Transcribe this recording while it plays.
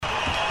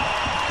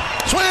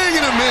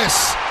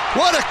this.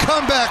 What a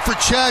comeback for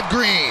Chad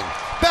Green.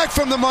 Back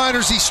from the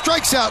minors, he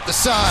strikes out the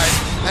side,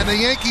 and the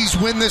Yankees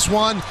win this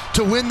one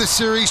to win the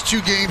series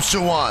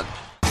 2-1.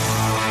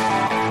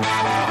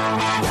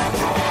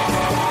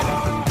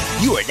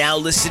 You are now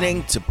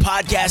listening to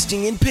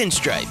Podcasting in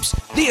Pinstripes,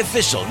 the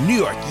official New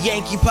York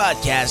Yankee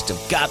podcast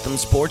of Gotham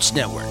Sports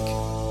Network.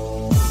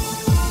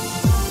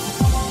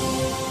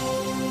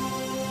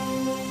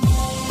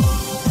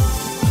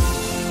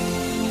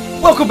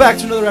 Welcome back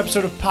to another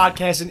episode of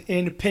Podcasting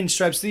in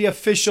Pinstripes, the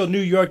official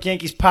New York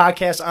Yankees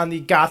podcast on the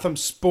Gotham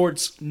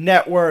Sports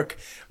Network.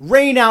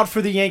 Rain out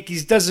for the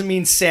Yankees doesn't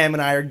mean Sam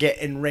and I are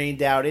getting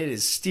rained out. It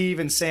is Steve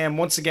and Sam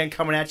once again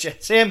coming at you.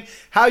 Sam,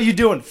 how you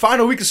doing?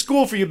 Final week of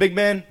school for you, big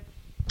man.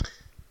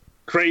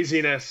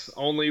 Craziness.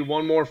 Only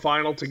one more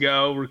final to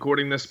go.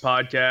 Recording this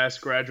podcast.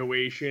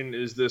 Graduation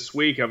is this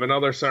week. I have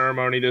another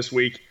ceremony this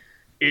week.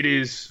 It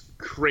is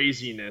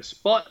craziness.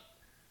 But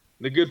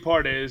the good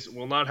part is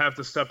we'll not have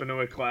to step into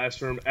a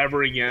classroom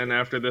ever again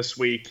after this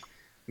week.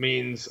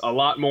 Means a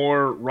lot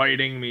more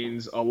writing,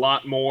 means a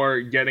lot more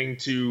getting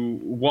to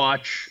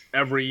watch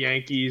every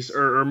Yankees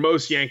or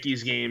most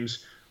Yankees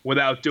games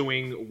without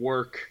doing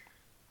work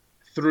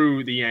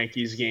through the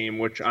Yankees game,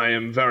 which I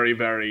am very,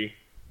 very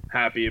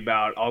happy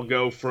about. I'll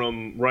go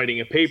from writing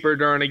a paper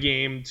during a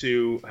game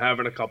to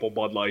having a couple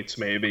Bud Lights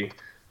maybe.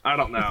 I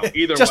don't know.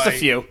 Either Just way, a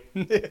few.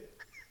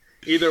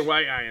 Either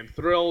way, I am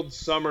thrilled.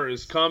 Summer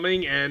is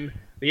coming, and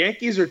the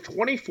Yankees are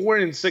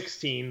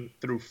 24-16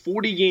 through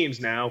 40 games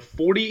now,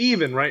 40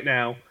 even right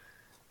now,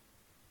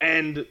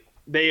 and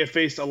they have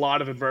faced a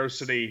lot of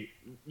adversity.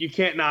 You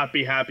can't not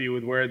be happy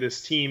with where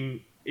this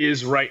team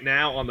is right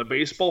now on the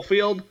baseball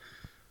field.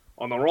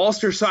 On the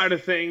roster side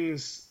of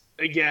things,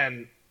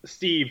 again,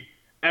 Steve,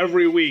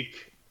 every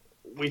week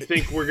we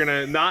think we're going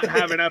to not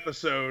have an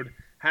episode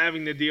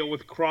having to deal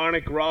with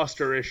chronic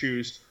roster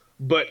issues,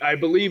 but I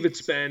believe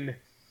it's been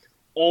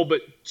all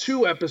but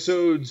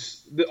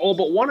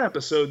one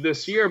episode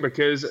this year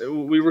because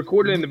we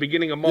recorded in the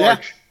beginning of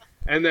March,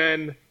 and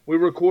then we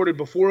recorded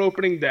before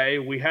opening day.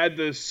 We had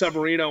the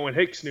Severino and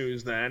Hicks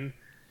news then,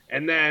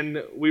 and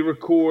then we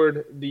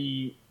record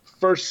the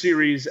first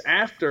series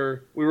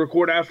after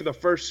the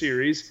first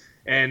series,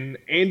 and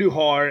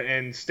Andujar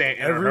and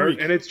Stanton are hurt,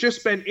 and it's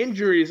just been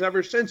injuries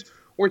ever since.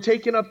 We're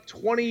taking up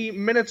 20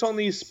 minutes on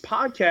these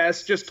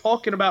podcasts just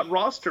talking about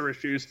roster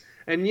issues,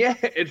 and yeah,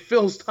 it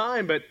fills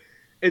time, but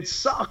it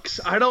sucks.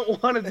 I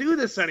don't want to do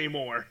this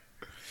anymore.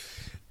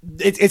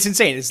 It's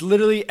insane. It's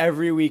literally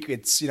every week.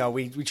 It's,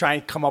 we try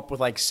and come up with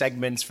like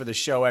segments for the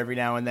show every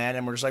now and then,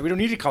 and we're just like, we don't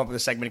need to come up with a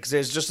segment because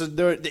there's just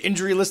the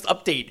injury list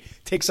update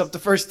takes up the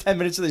first 10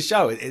 minutes of the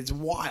show. It's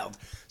wild.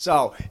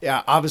 So,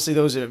 yeah, obviously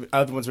those are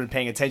other ones who have been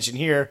paying attention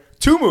here.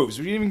 2 moves.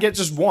 We didn't even get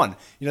just one.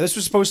 This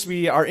was supposed to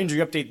be our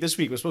injury update this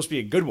week. It was supposed to be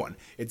a good one.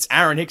 It's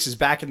Aaron Hicks is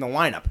back in the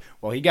lineup.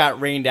 Well, he got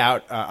rained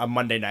out on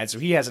Monday night, so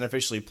he hasn't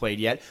officially played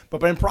yet. But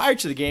prior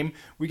to the game,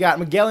 we got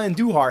Miguel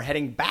Andujar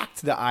heading back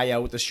to the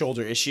IL with a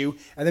shoulder issue,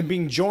 and then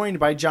being joined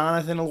by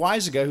Jonathan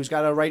Loaisiga, who's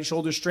got a right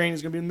shoulder strain.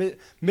 He's going to be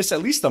miss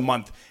at least a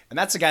month. And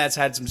that's a guy that's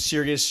had some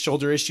serious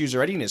shoulder issues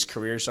already in his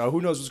career, so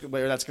who knows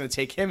where that's going to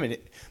take him in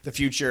the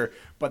future.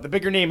 But the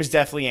bigger name is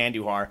definitely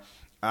Andujar.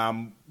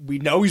 We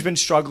know he's been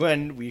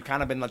struggling. We've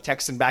kind of been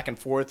texting back and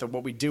forth of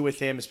what we do with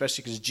him,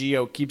 especially because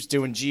Gio keeps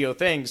doing Gio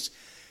things.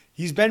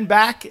 He's been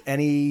back, and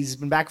he's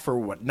been back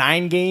for,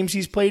 9 games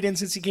he's played in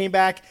since he came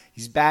back.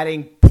 He's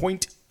batting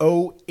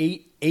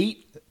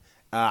 .088,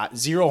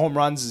 0 home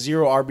runs,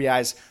 0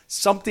 RBIs.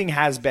 Something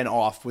has been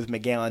off with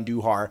Miguel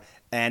Andujar,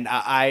 and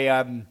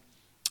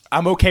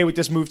I'm okay with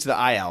this move to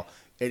the IL.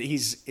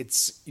 His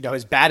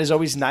bat is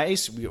always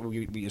nice.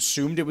 We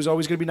assumed it was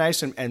always going to be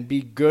nice and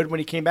be good when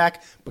he came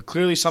back, but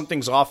clearly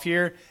something's off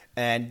here,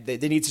 and they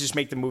need to just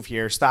make the move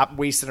here. Stop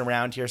wasting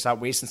around here. Stop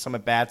wasting some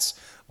at bats.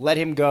 Let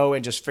him go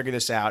and just figure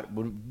this out.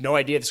 No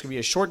idea if it's going to be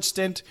a short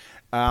stint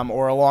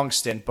or a long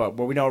stint, but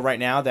what we know right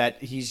now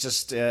that he's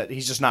just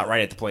not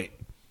right at the plate.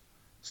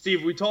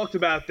 Steve, we talked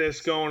about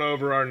this going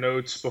over our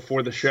notes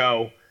before the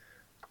show.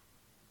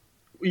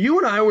 You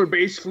and I were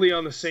basically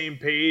on the same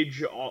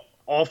page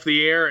off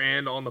the air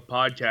and on the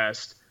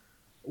podcast.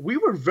 We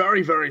were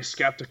very, very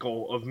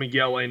skeptical of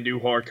Miguel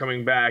Andujar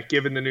coming back,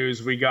 given the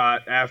news we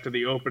got after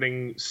the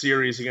opening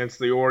series against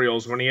the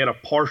Orioles when he had a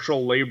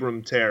partial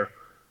labrum tear.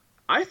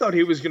 I thought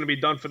he was going to be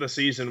done for the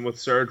season with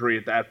surgery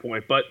at that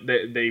point, but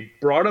they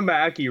brought him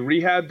back. He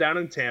rehabbed down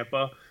in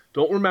Tampa.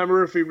 Don't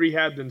remember if he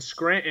rehabbed in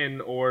Scranton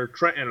or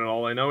Trenton at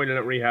all. I know he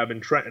didn't rehab in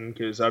Trenton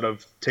because I'd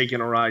have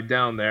taken a ride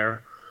down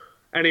there.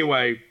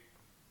 Anyway,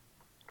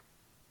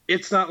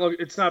 it's not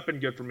been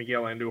good for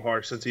Miguel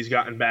Andujar since he's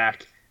gotten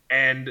back,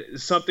 and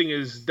something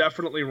is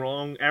definitely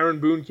wrong. Aaron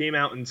Boone came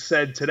out and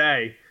said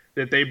today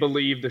that they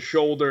believe the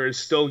shoulder is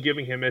still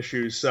giving him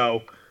issues.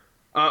 So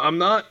I'm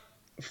not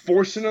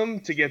forcing him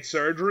to get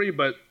surgery,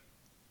 but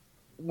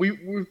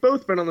we've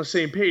both been on the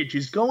same page.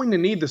 He's going to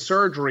need the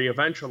surgery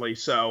eventually,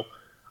 so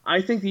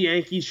I think the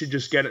Yankees should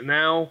just get it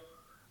now,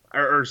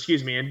 or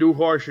excuse me,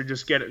 Andujar should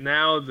just get it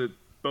now. That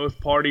both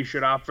parties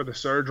should opt for the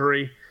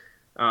surgery.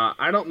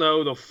 I don't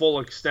know the full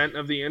extent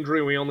of the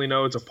injury. We only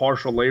know it's a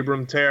partial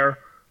labrum tear,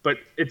 but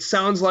it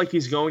sounds like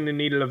he's going to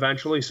need it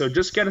eventually. So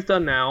just get it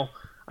done now.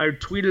 I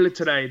tweeted it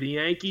today. The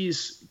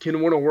Yankees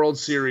can win a World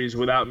Series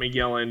without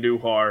Miguel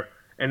Andujar.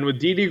 And with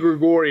Didi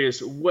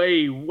Gregorius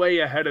way, way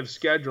ahead of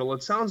schedule,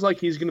 it sounds like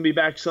he's going to be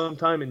back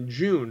sometime in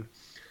June.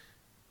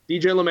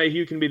 DJ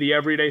LeMahieu can be the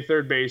everyday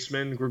third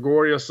baseman.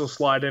 Gregorius will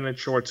slide in at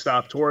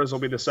shortstop. Torres will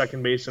be the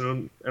second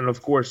baseman. And,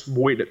 of course,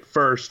 Voit at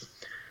first.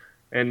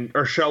 And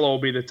Urshela will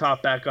be the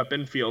top backup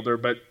infielder.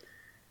 But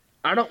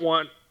I don't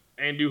want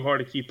Andujar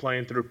to keep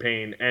playing through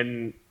pain.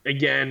 And,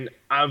 again,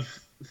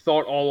 I've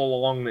thought all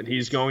along that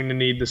he's going to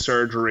need the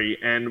surgery.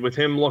 And with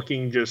him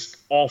looking just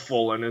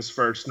awful in his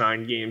first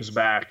 9 games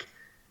back,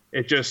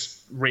 it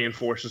just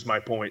reinforces my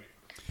point.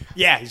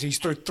 Yeah, he's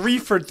thrown 3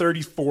 for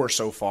 34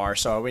 so far.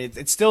 So I mean,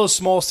 it's still a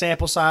small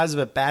sample size of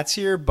at-bats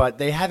here, but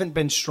they haven't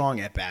been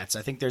strong at-bats.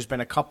 I think there's been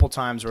a couple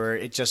times where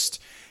it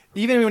just –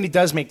 even when he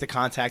does make the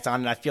contact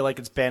on it, I feel like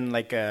it's been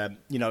like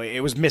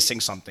it was missing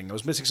something. It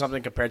was missing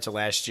something compared to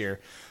last year.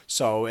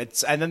 So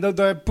it's – and then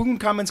the Boone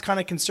comments kind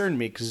of concerned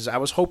me because I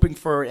was hoping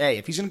for, hey,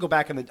 if he's going to go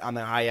back on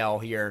the IL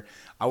here,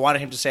 I wanted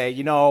him to say,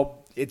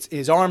 it's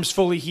his arm's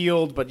fully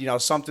healed, but,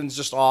 something's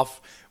just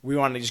off. We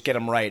wanted to just get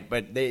him right.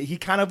 But he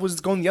kind of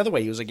was going the other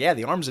way. He was like, yeah,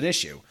 the arm's an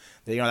issue.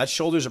 That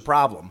shoulder's a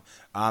problem.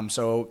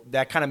 So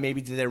that kind of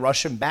maybe, did they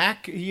rush him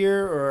back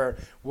here or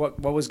what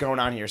was going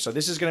on here? So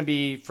this is going to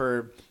be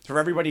for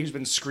everybody who's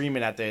been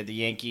screaming at the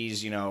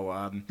Yankees,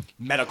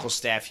 medical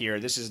staff here.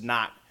 This is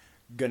not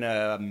going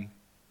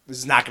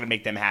to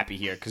make them happy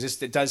here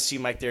because it does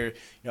seem like they're,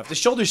 if the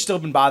shoulder's still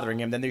been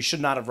bothering him, then they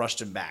should not have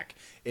rushed him back.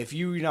 If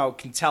you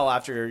can tell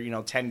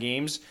after, 10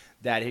 games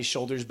that his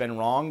shoulder's been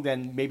wrong,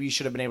 then maybe you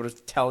should have been able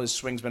to tell his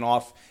swing's been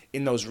off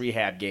in those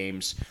rehab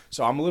games.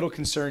 So I'm a little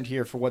concerned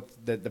here for what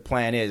the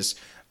plan is.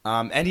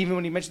 And even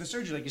when he mentioned the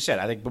surgery, like you said,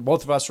 I think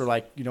both of us were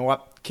like, you know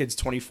what, kid's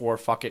 24,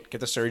 fuck it, get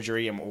the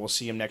surgery, and we'll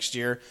see him next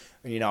year.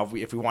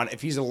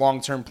 If he's a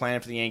long-term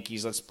plan for the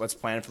Yankees, let's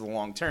plan for the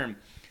long term.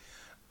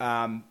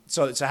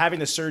 So having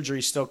the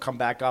surgery still come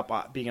back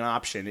up being an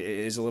option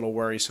is a little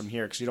worrisome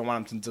here because you don't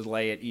want him to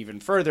delay it even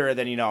further. And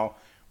then,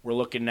 we're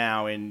looking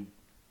now and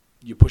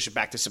you push it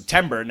back to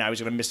September. Now he's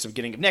going to miss the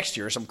beginning of next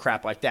year or some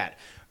crap like that.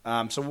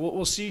 So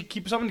we'll see.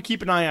 Something to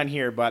keep an eye on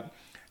here. But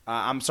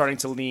I'm starting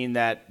to lean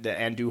that the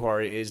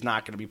Andujar is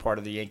not going to be part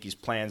of the Yankees'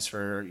 plans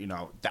for,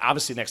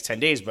 obviously the next 10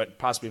 days, but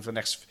possibly for the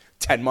next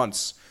 10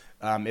 months,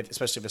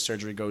 especially if the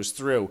surgery goes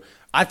through.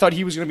 I thought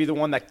he was going to be the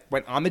one that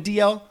went on the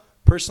DL.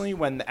 Personally,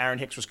 when Aaron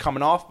Hicks was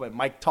coming off, but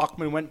Mike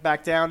Tauchman went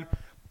back down.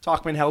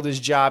 Tauchman held his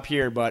job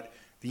here, but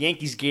the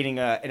Yankees getting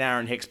an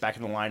Aaron Hicks back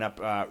in the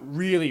lineup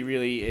really,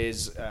 really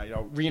is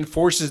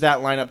reinforces that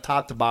lineup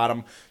top to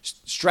bottom,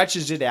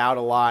 stretches it out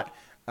a lot,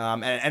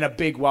 and a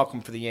big welcome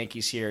for the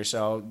Yankees here.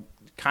 So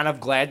kind of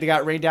glad they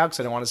got rained out because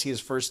I don't want to see his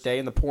first day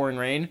in the pouring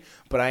rain,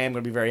 but I am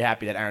going to be very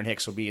happy that Aaron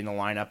Hicks will be in the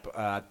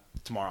lineup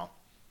tomorrow.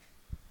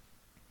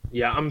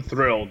 Yeah, I'm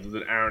thrilled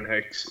that Aaron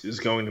Hicks is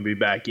going to be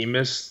back. He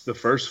missed the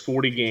first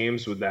 40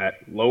 games with that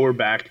lower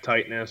back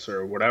tightness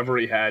or whatever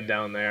he had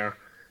down there,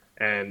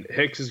 and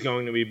Hicks is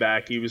going to be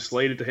back. He was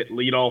slated to hit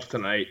leadoff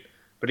tonight,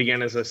 but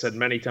again, as I said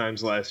many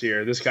times last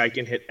year, this guy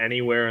can hit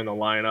anywhere in the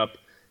lineup.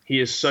 He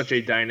is such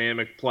a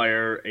dynamic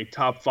player, a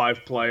top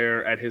 5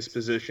 player at his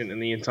position in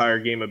the entire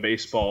game of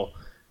baseball,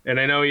 and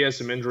I know he has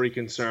some injury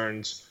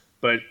concerns,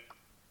 but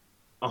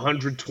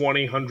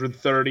 120,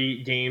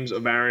 130 games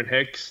of Aaron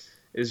Hicks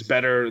is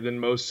better than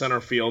most center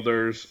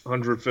fielders,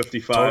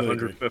 155, totally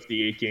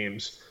 158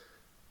 games.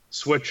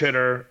 Switch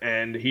hitter,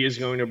 and he is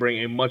going to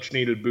bring a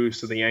much-needed boost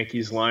to the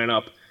Yankees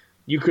lineup.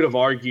 You could have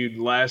argued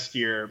last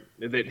year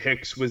that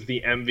Hicks was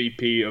the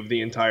MVP of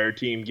the entire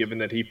team, given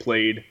that he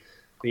played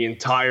the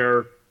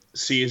entire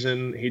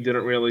season. He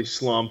didn't really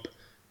slump,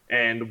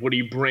 and what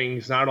he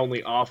brings, not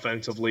only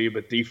offensively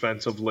but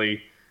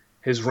defensively,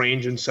 his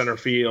range in center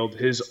field,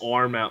 his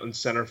arm out in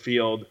center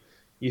field.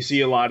 You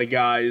see a lot of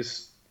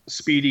guys,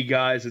 speedy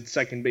guys at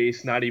second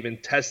base, not even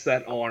test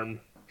that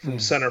arm from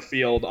center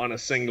field on a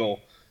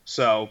single.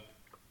 So,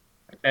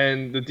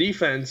 and the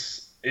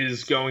defense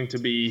is going to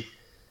be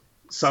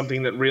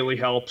something that really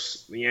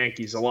helps the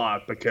Yankees a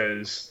lot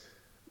because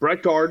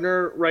Brett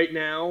Gardner right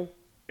now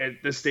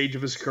at this stage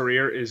of his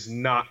career is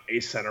not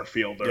a center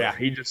fielder. Yeah.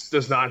 He just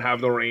does not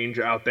have the range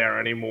out there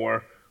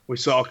anymore. We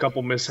saw a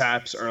couple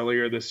mishaps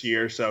earlier this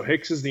year. So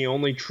Hicks is the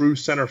only true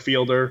center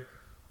fielder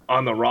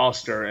on the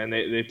roster, and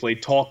they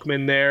played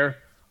Tauchman there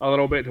a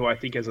little bit, who I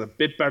think has a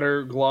bit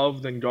better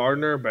glove than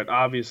Gardner, but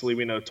obviously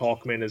we know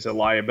Tauchman is a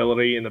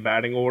liability in the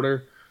batting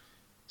order.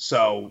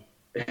 So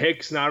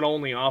Hicks, not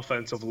only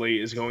offensively,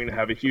 is going to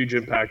have a huge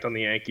impact on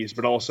the Yankees,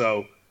 but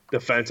also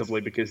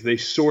defensively because they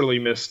sorely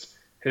missed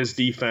his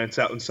defense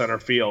out in center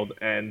field.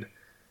 And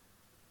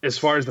as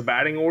far as the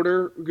batting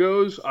order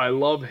goes, I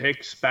love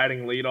Hicks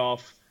batting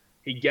leadoff.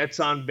 He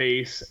gets on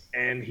base,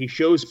 and he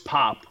shows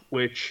pop,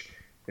 which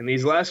in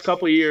these last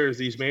couple of years,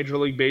 these Major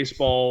League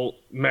Baseball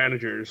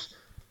managers,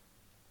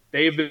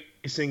 they've been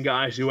facing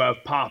guys who have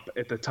pop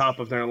at the top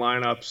of their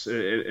lineups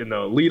in the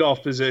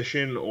leadoff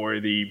position or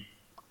the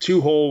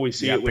 2-hole. We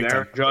see Yeah, it with big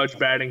Aaron time. Judge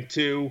batting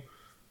 2.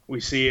 We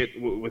see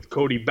it with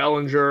Cody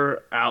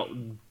Bellinger out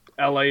in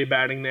LA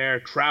batting there.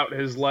 Trout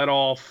has led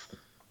off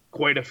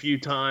quite a few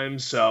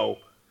times, so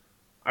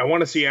I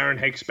want to see Aaron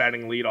Hicks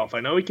batting leadoff. I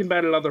know he can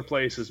bat at other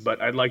places,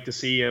 but I'd like to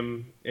see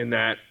him in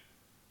that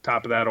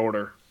top of that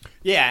order.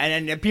 Yeah,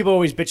 and people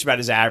always bitch about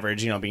his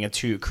average, being a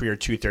career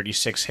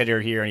 236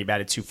 hitter here, and he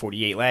batted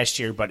 248 last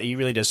year, but he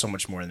really does so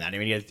much more than that. I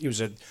mean, he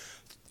was a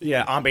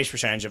on-base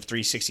percentage of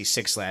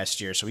 366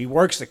 last year, so he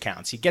works the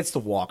counts. He gets the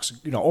walks.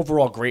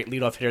 Overall great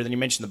leadoff hitter. Then you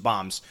mentioned the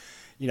bombs.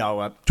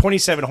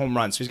 27 home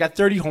runs. So he's got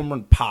 30 home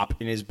run pop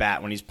in his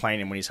bat when he's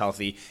playing and when he's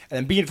healthy. And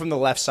then being from the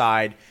left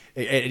side,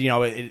 it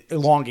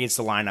elongates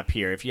the lineup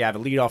here. If you have a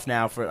leadoff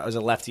now as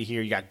a lefty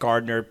here, you got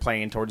Gardner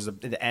playing towards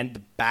the end,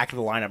 the back of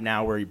the lineup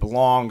now where he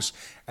belongs,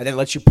 and then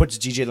lets you put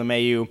DJ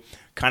LeMahieu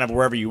kind of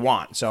wherever you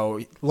want.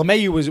 So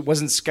LeMahieu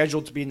wasn't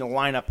scheduled to be in the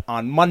lineup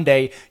on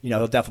Monday.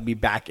 He'll definitely be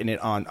back in it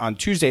on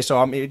Tuesday.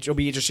 So it'll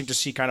be interesting to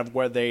see kind of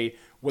what they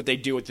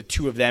do with the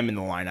two of them in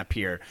the lineup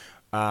here.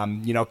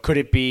 Could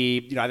it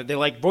be, they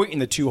like Voit in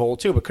the 2-hole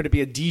too, but could it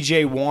be a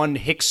DJ 1,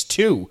 Hicks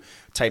 2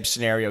 type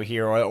scenario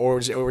here? Or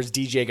is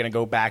DJ going to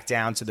go back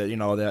down to the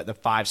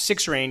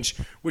 5-6 range,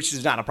 which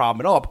is not a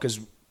problem at all because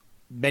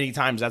many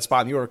times that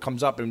spot in the order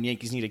comes up and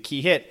Yankees need a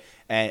key hit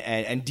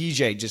and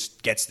DJ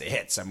just gets the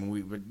hits. I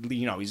mean,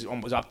 he's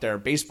almost up there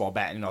baseball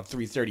batting,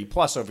 330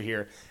 plus over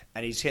here,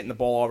 and he's hitting the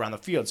ball all around the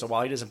field. So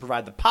while he doesn't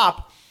provide the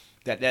pop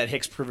that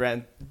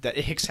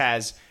Hicks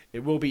has,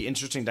 it will be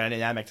interesting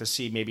dynamic to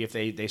see maybe if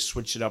they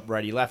switch it up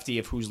righty-lefty,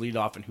 if who's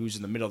leadoff and who's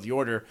in the middle of the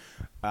order.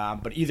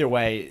 But either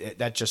way,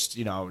 that just,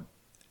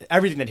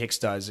 everything that Hicks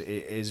does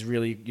is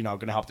really, going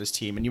to help this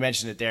team. And you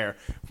mentioned it there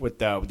with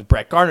the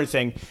Brett Gardner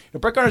thing.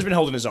 Brett Gardner's been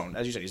holding his own.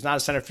 As you said, he's not a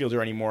center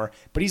fielder anymore,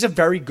 but he's a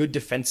very good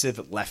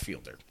defensive left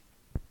fielder.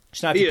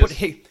 So now if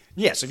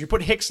you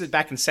put Hicks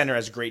back in center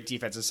as a great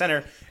defensive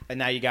center, and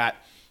now you got,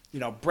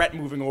 Brett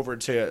moving over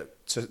to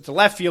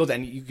left field,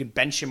 and you can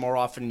bench him more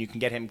often, you can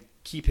get him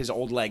keep his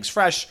old legs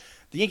fresh.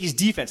 The Yankees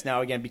defense now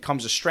again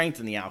becomes a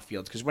strength in the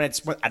outfield because when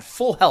it's at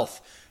full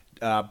health,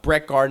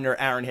 Brett Gardner,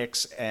 Aaron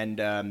Hicks, and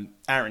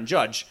Aaron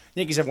Judge,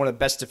 the Yankees have one of the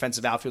best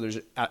defensive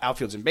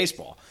outfields in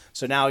baseball.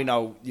 So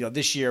now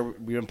this year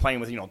we've been playing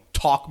with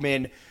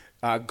Tauchman,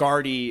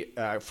 Gardy,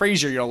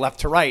 Frazier, left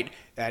to right,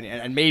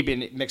 and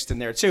Maben mixed in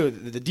there too.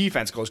 The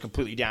defense goes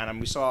completely down, and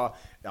we saw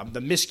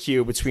the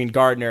miscue between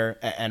Gardner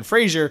and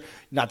Frazier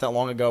not that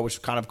long ago, which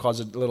kind of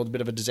caused a little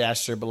bit of a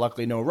disaster, but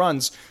luckily no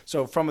runs.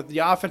 So from the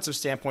offensive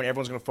standpoint,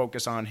 everyone's going to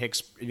focus on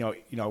Hicks, in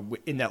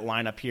that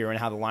lineup here and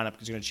how the lineup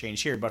is going to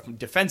change here. But from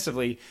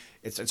defensively,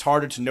 it's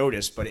harder to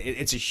notice, but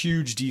it's a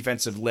huge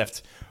defensive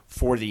lift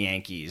for the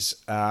Yankees.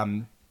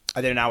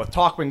 And then now with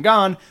Tauchman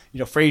gone,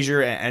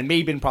 Frazier and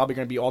Maben probably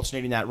going to be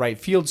alternating that right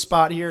field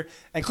spot here.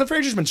 And Clint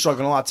Frazier's been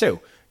struggling a lot too.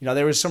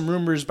 There was some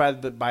rumors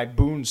by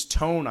Boone's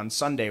tone on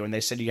Sunday when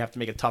they said you have to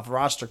make a tough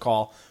roster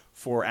call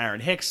for Aaron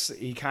Hicks.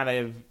 He kind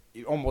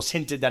of almost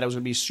hinted that it was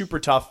going to be super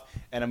tough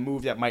and a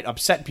move that might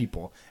upset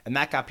people. And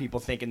that got people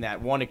thinking that,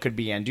 one, it could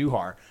be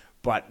Andujar.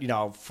 But,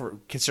 for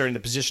considering the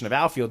position of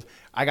outfield,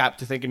 I got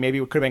to thinking maybe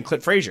it could have been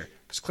Clint Frazier.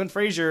 Because Clint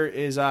Frazier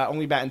is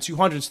only batting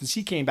 200 since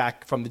he came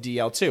back from the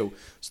DL too.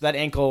 So that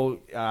ankle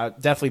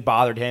definitely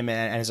bothered him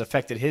and has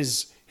affected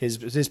his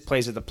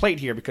plays at the plate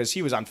here because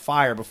he was on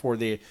fire before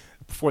that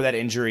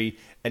injury,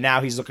 and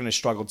now he's looking to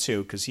struggle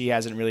too because he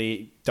hasn't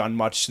really done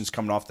much since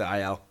coming off the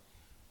IL.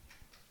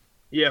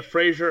 Yeah,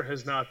 Frazier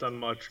has not done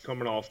much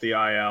coming off the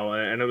IL,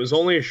 and it was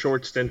only a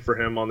short stint for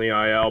him on the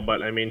IL,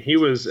 but I mean, it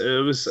was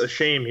a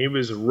shame. He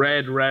was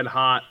red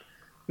hot,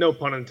 no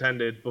pun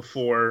intended,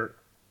 before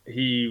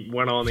he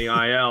went on the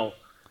IL.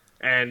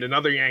 And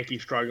another Yankee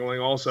struggling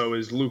also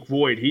is Luke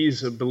Voit.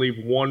 He's, I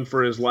believe, 1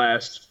 for his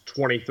last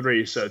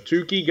 23. So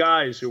two key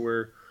guys who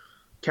were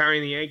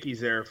carrying the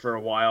Yankees there for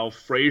a while.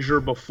 Frazier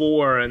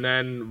before, and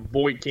then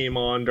Voit came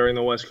on during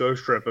the West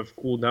Coast trip, have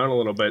cooled down a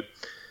little bit.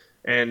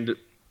 And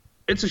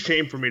it's a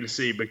shame for me to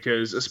see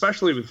because,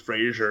 especially with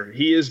Frazier,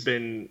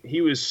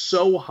 he was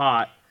so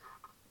hot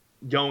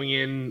going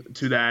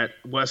into that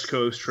West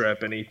Coast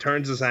trip, and he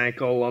turns his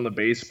ankle on the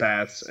base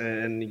paths,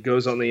 and he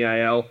goes on the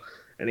IL,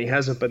 and he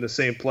hasn't been the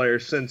same player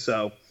since.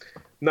 So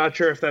not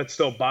sure if that's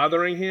still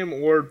bothering him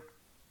or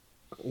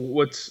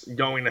what's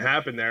going to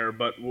happen there.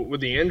 But with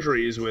the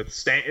injuries, with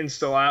Stanton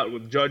still out,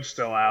 with Judge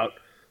still out,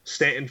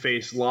 Stanton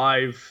faced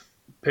live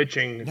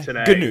pitching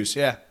today. Good news,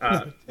 yeah.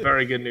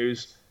 Very good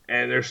news.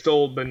 And there's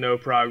still been no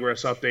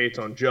progress updates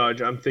on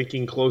Judge. I'm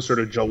thinking closer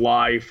to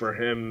July for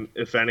him,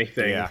 if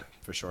anything. Yeah,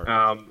 for sure.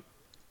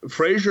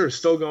 Frazier is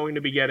still going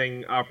to be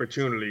getting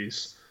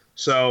opportunities.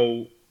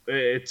 So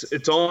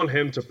it's on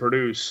him to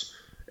produce.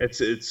 It's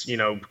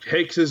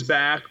Hicks is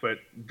back, but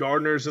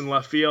Gardner's in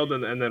left field,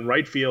 and then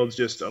right field's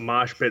just a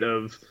mosh pit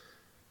of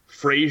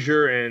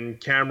Frazier and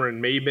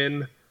Cameron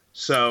Maben.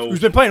 So who's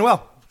been playing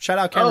well? Shout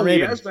out Cameron Maben.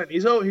 He has been.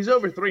 He's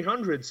over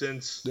 300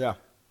 since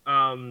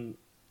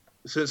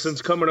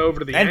since coming over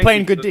to the and Yankees.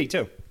 playing good D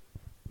too.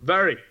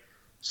 Very.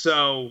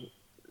 So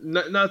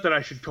not that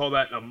I should call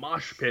that a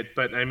mosh pit,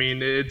 but I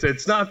mean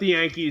it's not the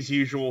Yankees'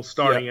 usual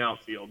starting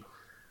outfield.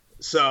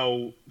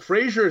 So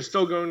Frazier is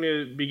still going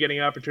to be getting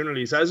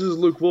opportunities, as is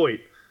Luke Voit.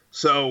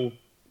 So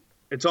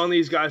it's on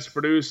these guys to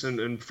produce,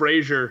 and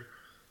Frazier,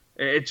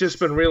 it's just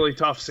been really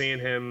tough seeing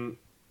him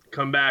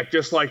come back,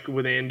 just like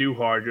with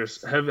Andujar,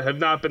 just have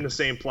not been the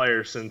same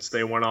player since they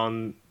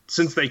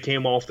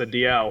came off the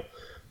DL.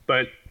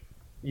 But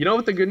you know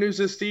what the good news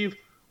is, Steve?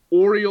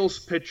 Orioles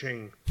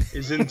pitching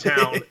is in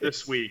town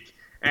this week.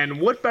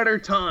 And what better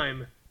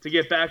time to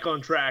get back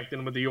on track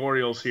than with the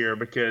Orioles here,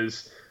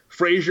 because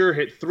Frazier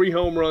hit 3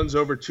 home runs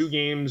over 2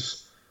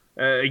 games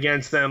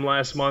against them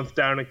last month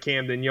down at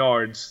Camden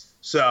Yards.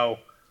 So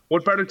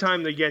what better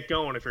time to get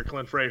going if you're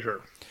Clint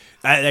Frazier?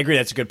 I agree.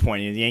 That's a good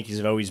point. The Yankees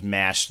have always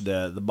mashed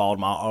the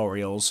Baltimore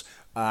Orioles.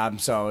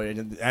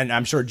 And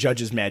I'm sure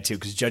Judge is mad too,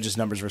 because Judge's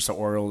numbers versus the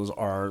Orioles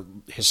are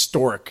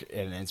historic,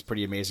 and it's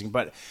pretty amazing.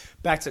 But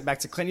back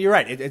to Clint, you're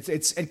right.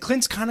 And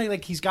Clint's kind of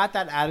like, he's got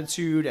that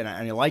attitude, and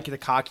I like the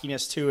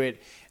cockiness to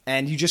it.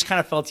 And you just kind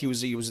of felt he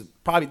was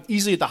probably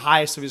easily at the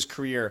highest of his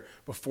career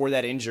before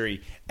that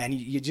injury, and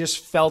you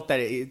just felt that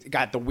it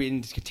got the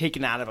wind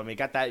taken out of him. He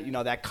got that,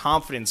 that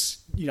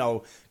confidence,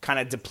 kind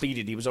of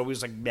depleted. He was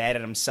always like mad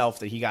at himself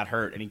that he got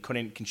hurt and he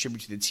couldn't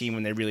contribute to the team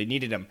when they really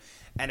needed him.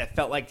 And it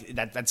felt like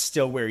that's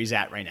still where he's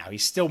at right now.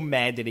 He's still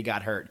mad that he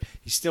got hurt.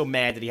 He's still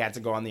mad that he had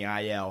to go on the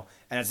IL,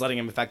 and it's letting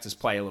him affect his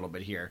play a little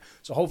bit here.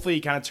 So hopefully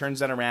he kind of turns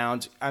that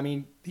around. I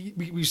mean,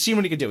 we've seen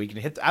what he can do. He can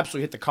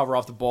absolutely hit the cover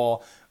off the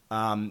ball.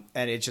 And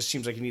it just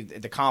seems like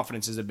the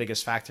confidence is the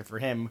biggest factor for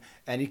him.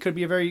 And he could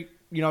be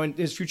in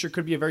his future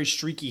could be a very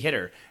streaky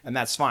hitter, and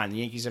that's fine. The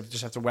Yankees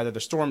just have to weather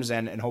the storms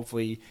and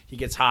hopefully he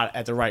gets hot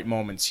at the right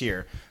moments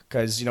here.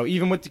 Because,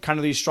 even with kind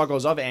of these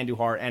struggles of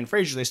Andujar and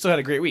Frazier, they still had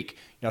a great week.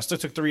 Still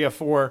took 3 of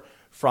 4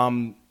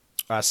 from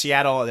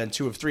Seattle, and then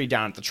 2 of 3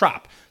 down at the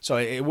Trop. So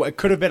it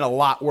could have been a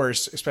lot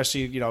worse,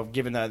 especially,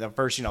 given the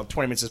first,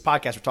 20 minutes of this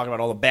podcast, we're talking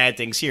about all the bad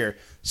things here.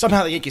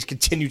 Somehow the Yankees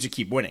continue to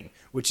keep winning,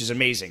 which is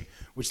amazing,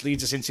 which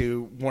leads us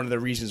into one of the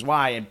reasons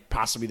why, and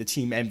possibly the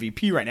team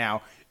MVP right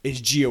now,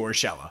 is Gio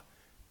Urshela.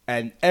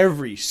 And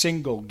every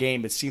single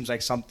game, it seems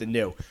like something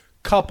new.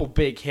 Couple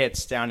big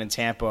hits down in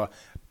Tampa.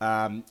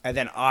 And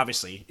then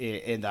obviously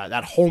in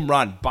that home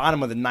run,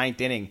 bottom of the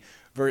 9th inning,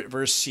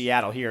 versus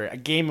Seattle here, a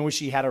game in which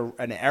he had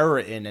an error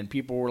in, and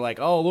people were like,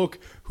 "Oh, look,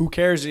 who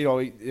cares?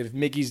 If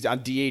Mickey's on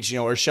DH,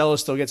 Urshela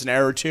still gets an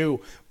error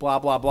too." Blah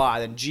blah blah.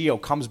 And then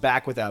Gio comes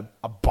back with a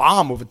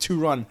bomb of a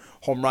 2-run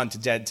home run to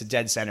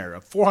dead center,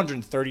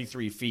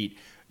 433 feet.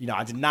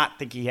 I did not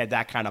think he had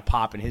that kind of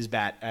pop in his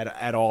bat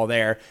at all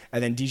there.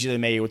 And then DJ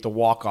LeMahieu with the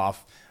walk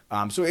off.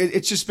 So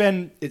it's just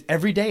been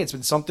every day. It's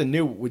been something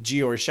new with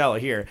Gio Urshela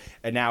here,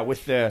 and now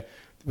with the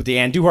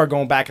Andujar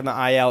going back in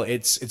the IL,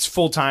 it's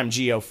full-time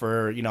Gio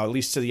for, at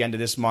least to the end of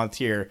this month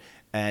here,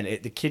 and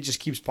the kid just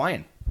keeps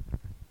playing.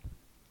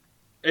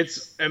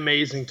 It's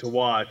amazing to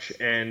watch,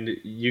 and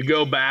you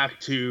go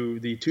back to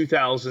the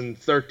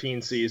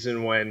 2013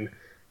 season when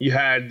you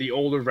had the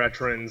older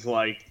veterans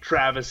like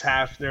Travis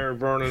Hafner,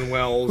 Vernon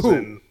Wells,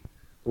 and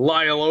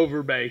Lyle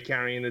Overbay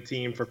carrying the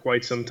team for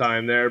quite some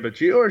time there. But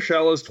Gio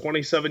Urshela is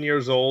 27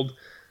 years old.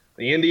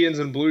 The Indians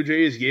and Blue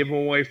Jays gave him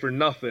away for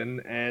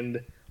nothing,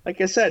 and like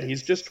I said,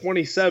 he's just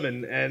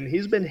 27, and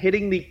he's been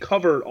hitting the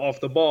cover off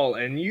the ball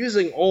and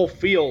using all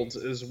fields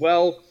as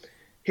well,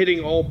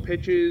 hitting all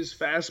pitches,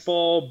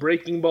 fastball,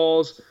 breaking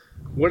balls,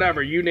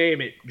 whatever, you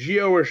name it.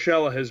 Gio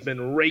Urshela has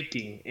been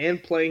raking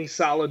and playing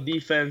solid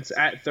defense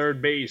at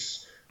third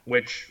base,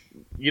 which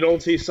you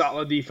don't see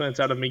solid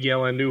defense out of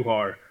Miguel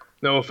Andujar.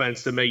 No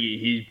offense to Miggy.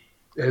 He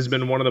has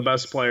been one of the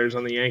best players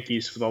on the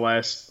Yankees for the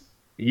last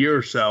year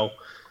or so.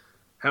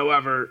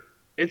 However,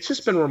 it's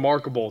just been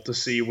remarkable to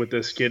see what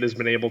this kid has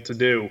been able to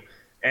do.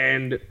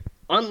 And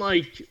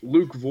unlike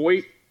Luke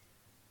Voit,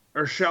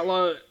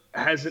 Urshela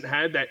hasn't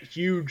had that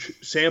huge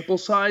sample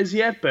size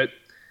yet, but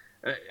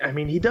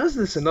he does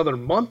this another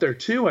month or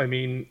two.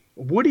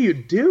 What do you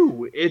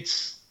do?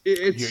 It's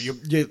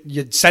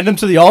you send him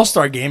to the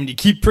All-Star game and you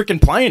keep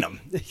freaking playing him.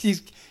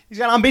 He's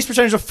got on base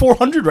percentage of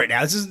 400 right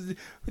now.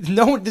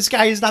 This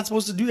guy is not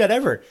supposed to do that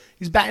ever.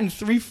 He's batting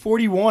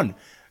 341.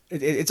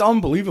 It's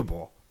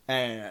unbelievable.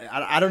 And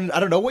I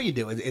don't know what you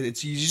do. You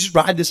just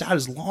ride this out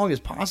as long as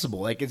possible.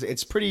 Like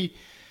it's pretty.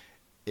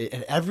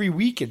 Every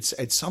week it's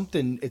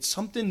something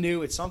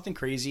new. It's something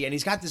crazy. And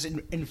he's got this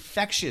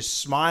infectious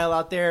smile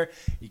out there.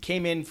 He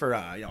came in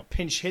for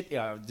pinch hit.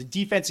 The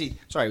defense. It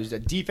was a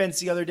defense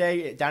the other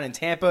day down in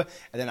Tampa,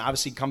 and then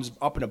obviously comes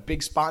up in a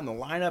big spot in the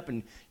lineup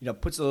and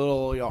puts a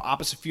little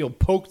opposite field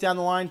poke down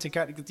the line to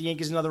get the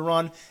Yankees another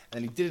run.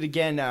 And he did it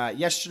again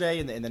yesterday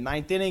in the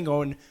 9th inning,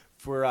 going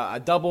for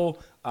a double.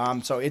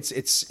 So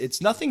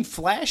it's nothing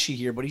flashy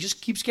here, but he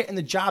just keeps getting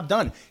the job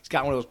done. He's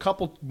got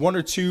one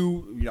or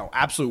two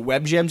absolute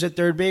web gems at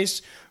third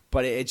base,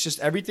 but it's just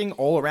everything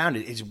all around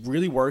it is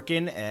really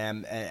working,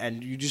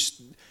 and you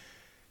just.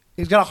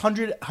 He's got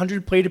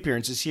 100 plate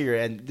appearances here,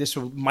 and this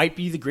might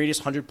be the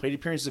greatest 100 plate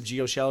appearances of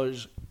Gio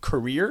Urshela's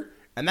career,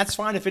 and that's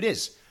fine if it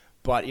is.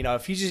 But,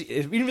 if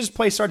even if his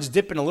play starts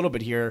dipping a little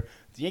bit here,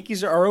 the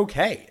Yankees are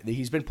okay.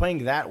 He's been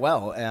playing that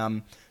well.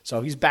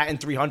 So he's batting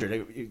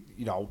 300.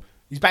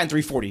 He's batting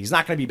 340. He's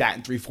not going to be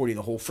batting 340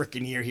 the whole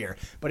freaking year here.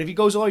 But if he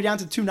goes all the way down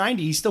to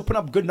 290, he's still putting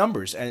up good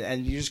numbers,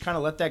 and you just kind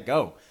of let that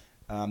go.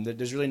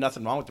 There's really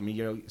nothing wrong with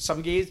him.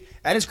 Some days,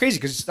 and it's crazy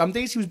because some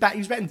days he was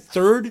batting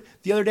third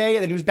the other day,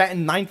 and then he was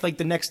batting ninth like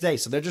the next day.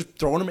 So they're just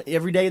throwing him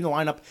every day in the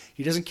lineup.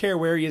 He doesn't care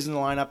where he is in the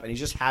lineup, and he's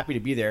just happy to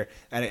be there.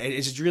 And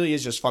it really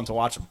is just fun to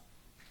watch him.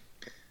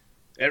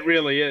 It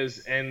really is.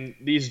 And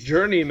these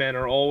journeymen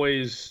are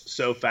always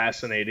so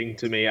fascinating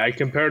to me. I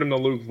compared him to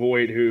Luke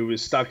Voigt, who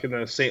was stuck in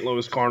the St.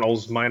 Louis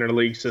Cardinals minor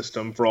league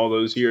system for all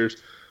those years.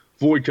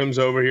 Voigt comes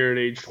over here at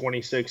age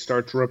 26,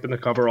 starts ripping the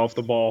cover off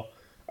the ball.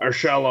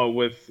 Urshela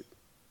with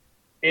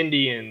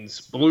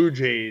Indians, Blue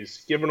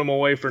Jays, giving them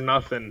away for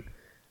nothing.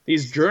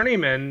 These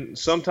journeymen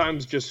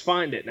sometimes just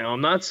find it. Now,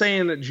 I'm not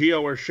saying that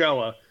Gio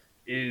Urshela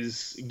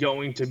is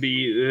going to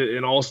be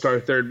an all-star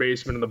third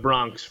baseman in the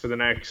Bronx for the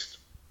next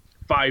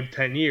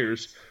 5-10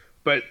 years,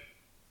 but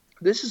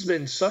this has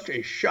been such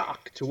a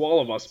shock to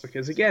all of us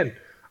because, again,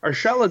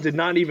 Urshela did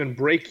not even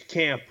break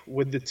camp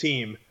with the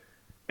team,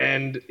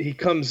 and he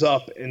comes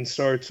up and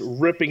starts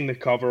ripping the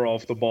cover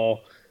off the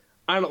ball.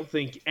 I don't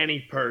think any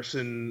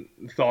person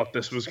thought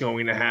this was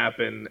going to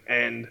happen,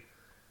 and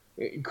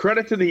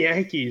credit to the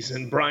Yankees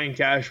and Brian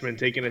Cashman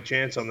taking a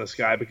chance on this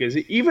guy, because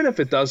even if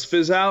it does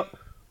fizz out,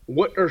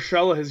 what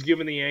Urshela has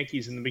given the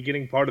Yankees in the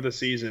beginning part of the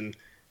season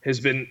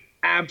has been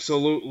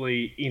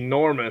absolutely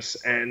enormous.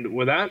 And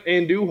without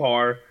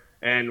Andujar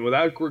and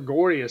without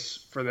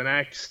Gregorius for the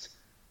next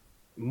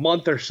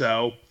month or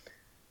so,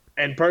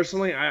 and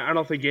personally, I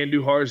don't think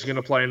Andujar is going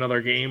to play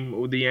another game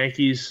with the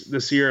Yankees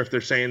this year if they're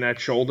saying that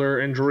shoulder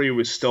injury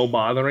was still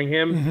bothering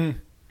him. Mm-hmm.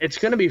 It's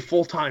going to be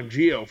full-time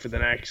Gio for the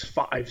next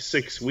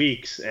 5-6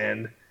 weeks,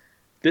 and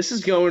this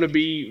is going to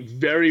be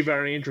very,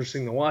 very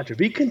interesting to watch. If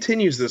he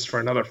continues this for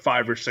another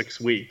 5 or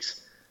 6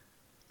 weeks,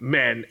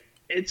 man,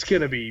 it's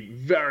going to be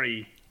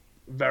very,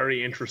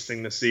 very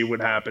interesting to see what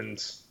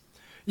happens.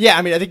 Yeah,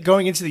 I mean, I think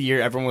going into the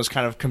year, everyone was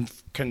kind of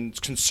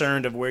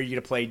concerned of where you're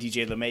going to play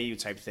DJ LeMahieu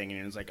type thing. And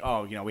it was like,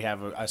 we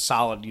have a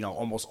solid,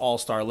 almost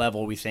all-star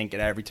level, we think, at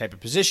every type of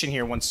position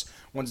here once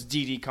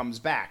Didi comes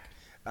back.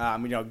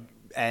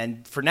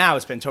 And for now,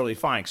 it's been totally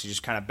fine because you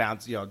just kind of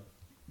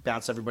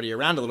bounce everybody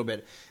around a little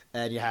bit.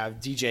 And you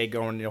have DJ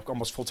going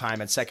almost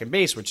full-time at second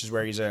base, which is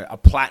where he's a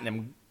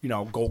platinum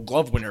Gold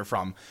Glove winner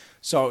from.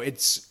 So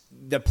it's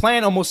the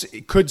plan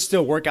it could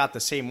still work out the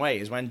same way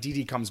is when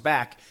Didi comes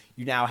back,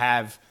 you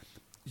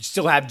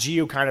still have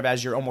Gio kind of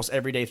as your almost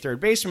everyday third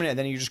baseman, and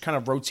then you're just kind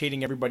of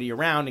rotating everybody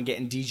around and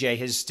getting DJ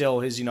his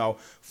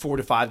 4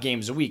 to 5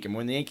 games a week. And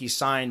when the Yankees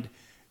signed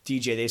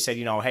DJ, they said,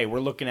 hey, we're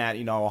looking at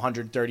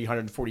 130,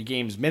 140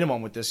 games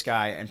minimum with this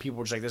guy, and people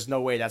were just like, there's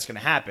no way that's going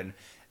to happen.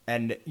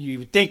 And you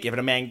would think with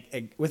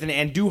an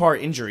Andujar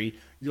injury,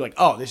 you're like,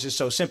 oh, this is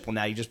so simple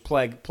now. You just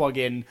plug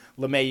in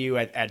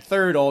LeMahieu at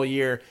third all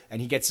year, and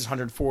he gets his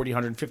 140,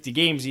 150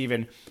 games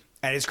even.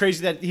 And it's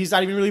crazy that he's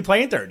not even really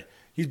playing third.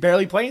 He's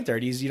barely playing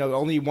third. He's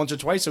only once or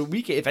twice a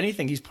week, if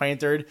anything, he's playing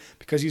third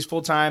because he's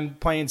full time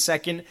playing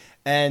second.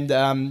 And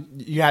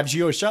you have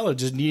Gio Urshela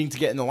just needing to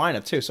get in the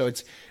lineup too. So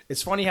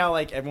it's funny how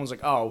everyone's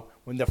like, oh,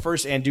 when the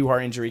first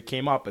Andujar injury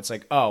came up, it's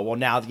like, oh, well,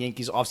 now the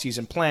Yankees'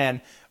 offseason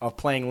plan of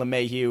playing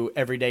LeMahieu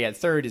every day at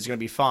third is going to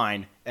be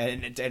fine.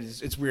 And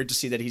it's weird to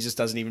see that he just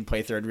doesn't even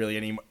play third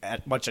really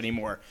much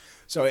anymore.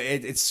 So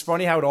it's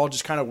funny how it all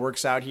just kind of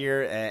works out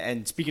here.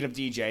 And speaking of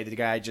DJ, the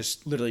guy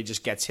just literally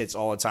just gets hits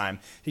all the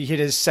time. He hit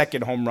his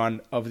second home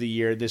run of the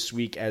year this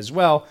week as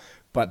well.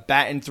 But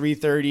batting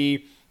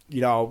 330,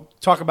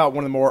 talk about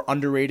one of the more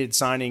underrated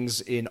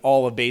signings in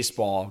all of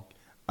baseball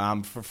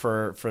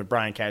for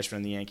Brian Cashman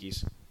and the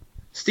Yankees.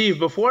 Steve,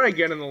 before I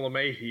get into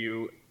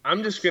LeMahieu,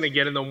 I'm just going to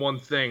get into one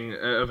thing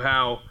of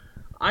how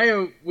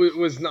I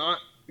was not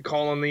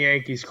calling the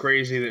Yankees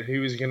crazy that he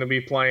was going to be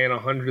playing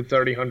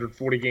 130,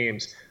 140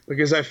 games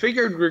because I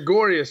figured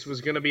Gregorius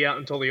was going to be out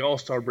until the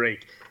All-Star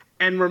break.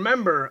 And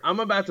remember, I'm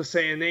about to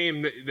say a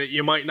name that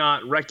you might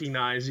not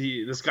recognize.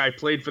 This guy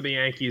played for the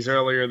Yankees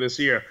earlier this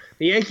year.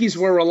 The Yankees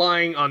were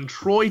relying on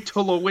Troy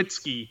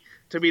Tulowitzki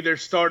to be their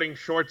starting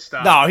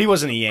shortstop. No, he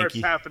wasn't a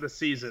Yankee. First half of the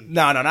season.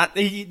 No,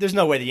 there's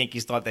no way the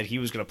Yankees thought that he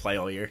was going to play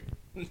all year.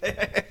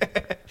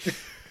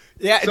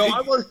 Yeah. So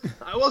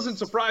I wasn't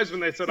surprised when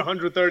they said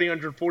 130,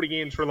 140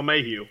 games for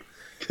LeMahieu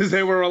because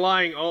they were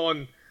relying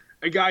on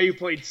a guy who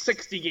played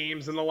 60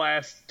 games in the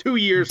last 2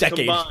 years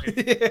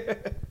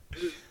combined.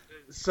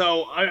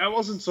 So I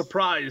wasn't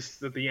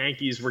surprised that the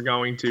Yankees were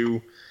going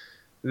to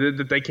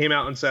that they came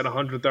out and said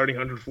 130,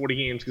 140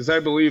 games because I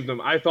believed them.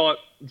 I thought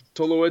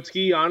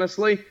Tulowitzki,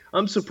 honestly,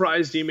 I'm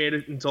surprised he made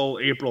it until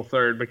April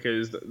 3rd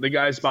because the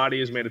guy's body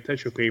is made of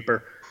tissue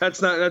paper.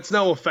 That's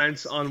no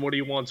offense on what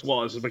he once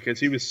was because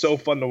he was so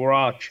fun to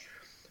watch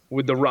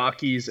with the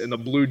Rockies and the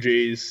Blue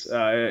Jays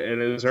in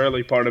his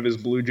early part of his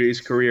Blue Jays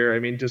career. I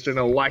mean, just an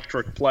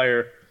electric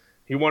player.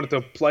 He wanted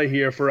to play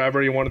here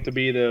forever. He wanted to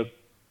be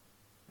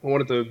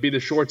the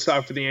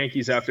shortstop for the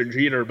Yankees after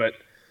Jeter, but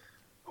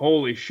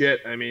holy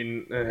shit. I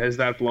mean, has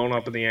that blown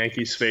up in the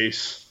Yankees'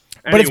 face?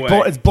 But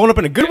Anyway, it's blown up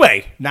in a good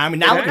way. Now,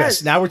 look at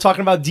this. Now we're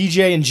talking about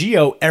DJ and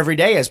Gio every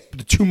day as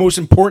the two most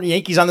important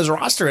Yankees on this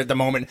roster at the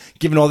moment,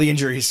 given all the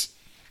injuries.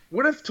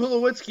 what if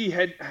Tulowitzki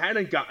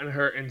hadn't gotten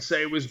hurt and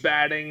say was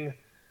batting,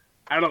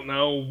 I don't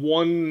know,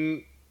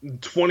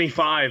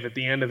 125 at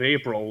the end of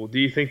April? Do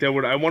you think they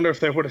would? I wonder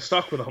if they would have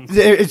stuck with him.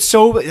 It's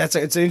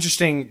an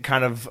interesting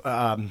kind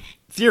of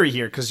theory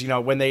here because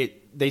when they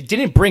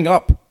didn't bring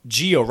up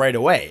Gio right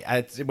away.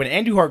 When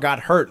Andujar got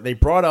hurt, they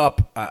brought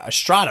up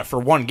Estrada for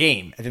one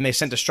game, and then they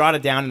sent Estrada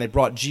down and they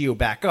brought Gio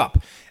back up.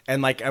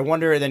 And I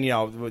wonder, then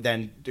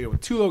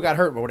Tulo got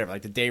hurt or whatever,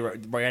 the day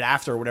right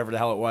after or whatever the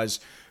hell it was.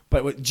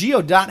 But with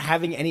Gio not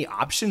having any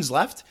options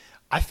left,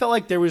 I felt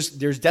like there's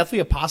definitely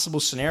a possible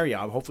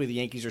scenario. Hopefully the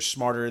Yankees are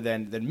smarter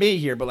than me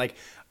here, but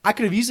I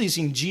could have easily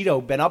seen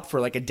Gio been up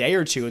for a day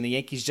or two, and the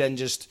Yankees then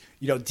just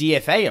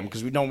DFA him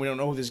because we don't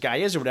know who this guy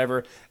is or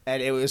whatever.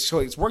 And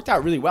it's worked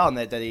out really well in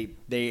that they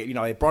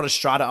brought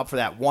Estrada up for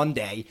that one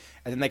day,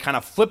 and then they kind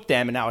of flipped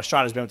them, and now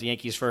Estrada's been with the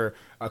Yankees for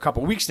a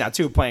couple weeks now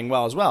too, playing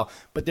well as well.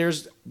 But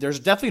there's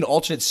definitely an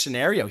alternate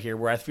scenario here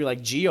where I feel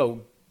like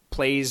Gio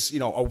plays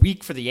a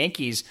week for the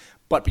Yankees.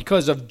 But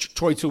because of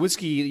Troy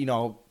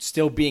Tulowitzki,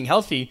 still being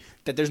healthy,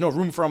 that there's no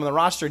room for him on the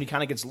roster, and he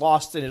kind of gets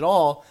lost in it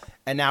all.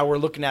 And now we're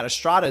looking at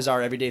Estrada as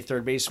our everyday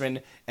third baseman,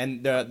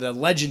 and the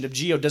legend of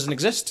Gio doesn't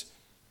exist.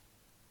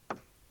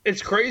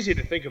 It's crazy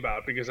to think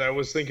about because I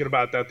was thinking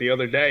about that the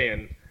other day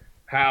and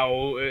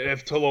how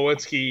if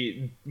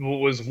Tulowitzki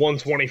was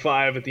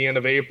 125 at the end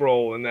of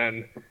April and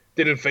then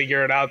didn't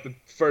figure it out the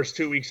first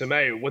 2 weeks of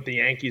May, what the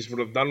Yankees would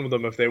have done with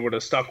him if they would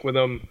have stuck with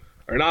him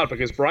or not.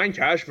 Because Brian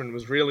Cashman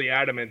was really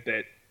adamant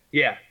that,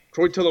 yeah,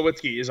 Troy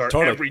Tulowitzki is our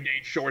everyday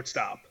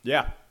shortstop.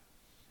 Yeah.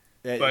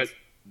 But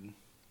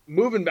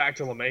moving back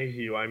to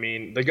LeMahieu, I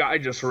mean, the guy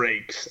just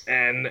rakes.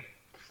 And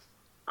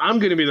I'm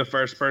going to be the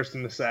first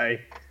person to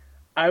say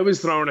I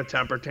was throwing a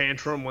temper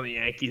tantrum when the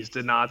Yankees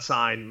did not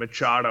sign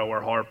Machado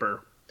or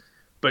Harper.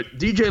 But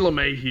DJ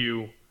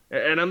LeMahieu,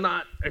 and I'm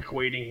not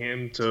equating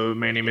him to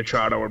Manny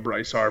Machado or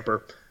Bryce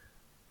Harper,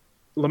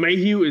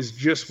 LeMahieu is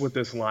just what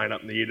this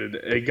lineup needed.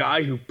 A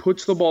guy who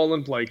puts the ball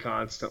in play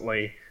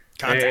constantly.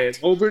 Contact.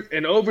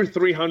 An over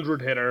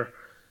 300 hitter.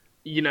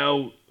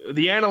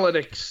 The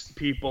analytics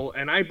people,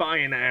 and I buy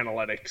into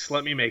analytics.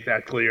 Let me make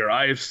that clear.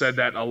 I have said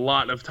that a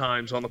lot of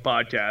times on the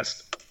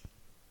podcast.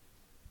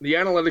 The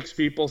analytics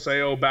people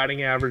say,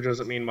 batting average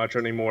doesn't mean much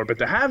anymore. But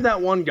to have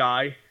that one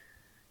guy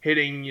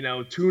hitting,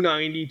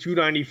 290,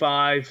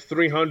 295,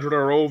 300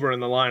 or over in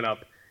the lineup,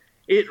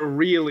 it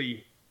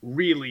really,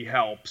 really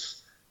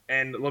helps.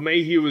 And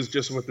LeMahieu is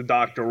just what the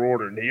doctor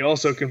ordered. He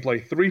also can play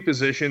three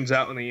positions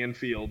out in the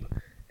infield.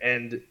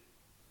 And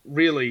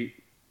really,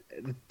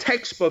 the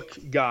textbook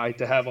guy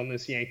to have on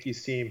this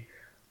Yankees team.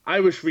 I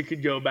wish we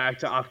could go back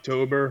to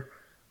October.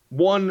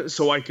 One,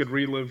 so I could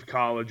relive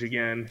college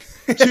again.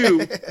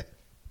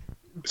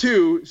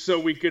 Two, so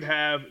we could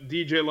have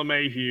DJ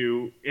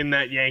LeMahieu in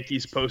that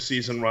Yankees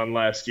postseason run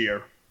last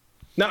year.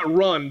 Not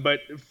run, but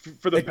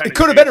for the It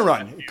could have been a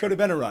run. It could have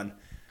been a run.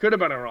 Could have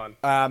been a run.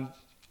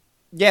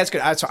 Yeah, it's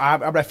good.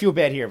 I feel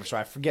bad here, so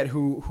I forget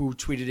who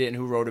tweeted it and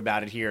who wrote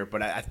about it here.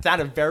 But I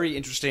found a very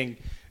interesting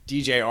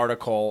DJ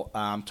article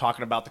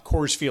talking about the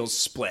Coors Field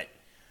split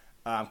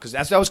because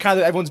that was kind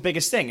of everyone's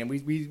biggest thing, and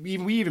we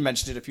even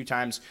mentioned it a few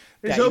times.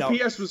 His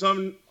OPS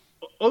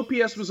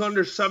was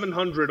under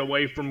 700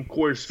 away from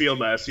Coors Field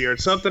last year.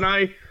 It's something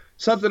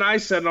I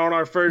said on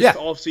our first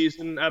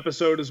off-season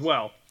episode as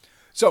well.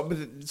 So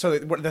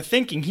the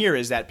thinking here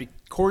is that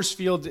Coors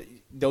Field,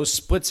 those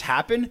splits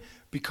happen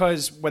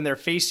because when they're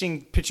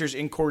facing pitchers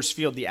in Coors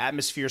Field, the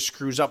atmosphere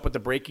screws up with the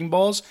breaking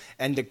balls,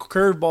 and the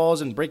curved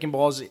balls and breaking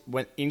balls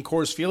in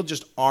Coors Field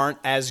just aren't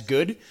as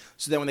good.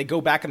 So then when they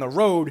go back on the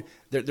road,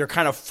 they're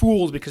kind of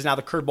fooled because now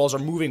the curved balls are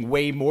moving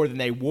way more than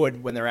they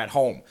would when they're at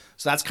home.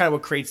 So that's kind of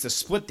what creates the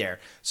split there.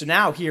 So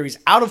now here he's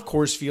out of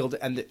Coors Field,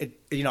 and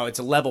it's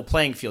a level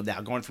playing field now,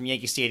 going from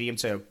Yankee Stadium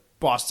to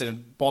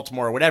Boston,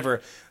 Baltimore, or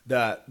whatever.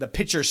 The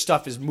pitcher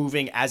stuff is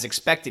moving as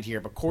expected here,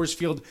 but Coors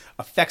Field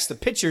affects the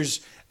pitchers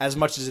as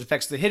much as it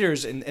affects the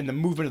hitters and the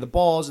movement of the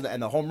balls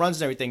and the home runs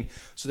and everything.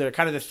 So they're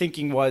kind of the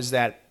thinking was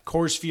that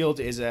Coors Field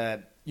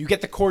you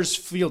get the Coors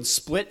Field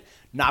split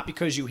not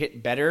because you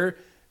hit better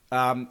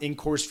in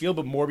Coors Field,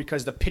 but more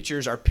because the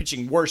pitchers are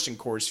pitching worse in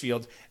Coors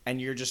Field,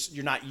 and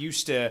you're not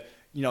used to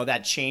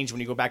that change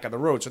when you go back on the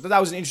road. So I thought that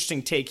was an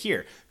interesting take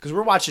here because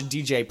we're watching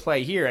DJ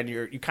play here, and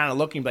you're kind of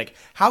looking like,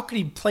 how could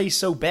he play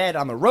so bad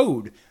on the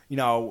road,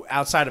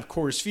 outside of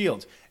Coors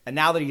Field? And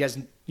now that he has,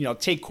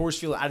 take Coors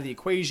Field out of the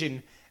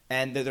equation,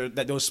 and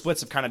that those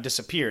splits have kind of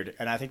disappeared.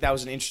 And I think that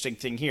was an interesting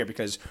thing here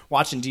because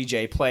watching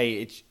DJ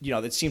play,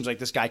 it seems like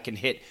this guy can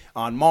hit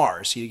on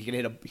Mars. He can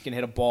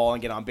hit a ball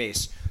and get on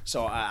base.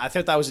 So I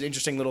thought that was an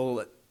interesting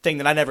little thing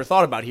that I never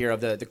thought about here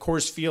of the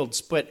Coors Field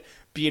split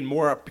being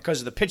more because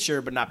of the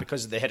pitcher, but not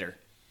because of the hitter.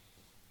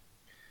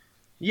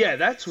 Yeah,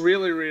 that's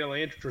really,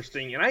 really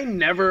interesting. And I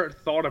never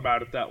thought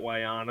about it that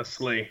way,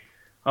 honestly.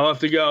 I'll have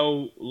to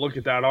go look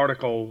at that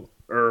article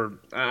or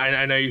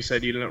I know you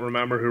said you didn't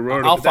remember who wrote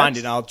it. I'll find it.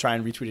 And I'll try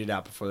and retweet it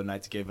out before the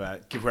night to give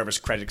whoever's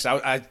credit.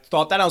 Because I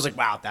thought that. I was like,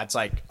 wow, that's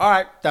like, all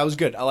right, that was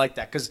good. I like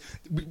that. Because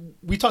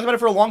we talked about it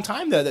for a long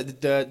time,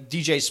 the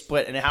DJ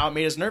split and how it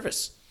made us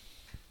nervous.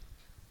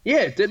 Yeah,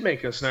 it did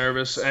make us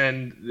nervous.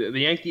 And the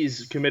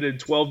Yankees committed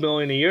 $12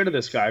 million a year to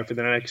this guy for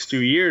the next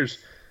 2 years.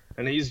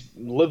 And he's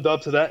lived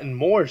up to that and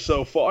more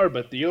so far.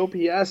 But the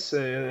OPS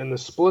and the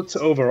splits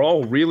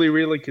overall really,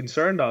 really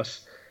concerned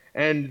us.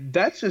 And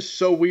that's just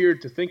so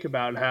weird to think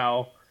about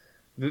how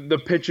the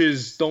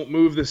pitches don't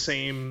move the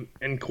same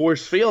in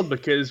Coors Field,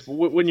 because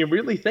when you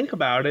really think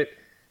about it,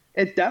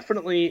 it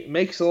definitely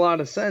makes a lot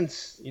of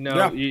sense. You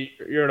know,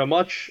 you're at a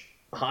much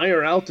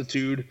higher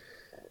altitude,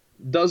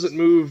 doesn't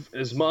move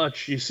as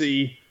much. You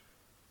see,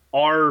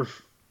 the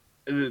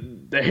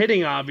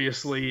hitting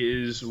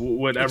obviously is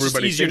what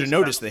everybody It's easier thinks to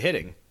notice about. the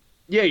hitting.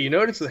 Yeah, you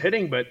notice the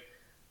hitting, but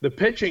the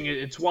pitching,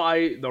 it's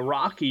why the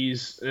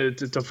Rockies,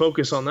 to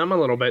focus on them a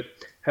little bit,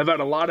 have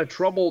had a lot of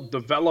trouble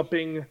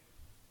developing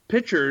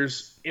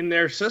pitchers in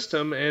their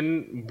system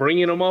and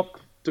bringing them up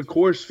to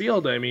Coors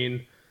Field. I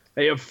mean,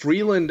 they have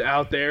Freeland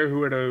out there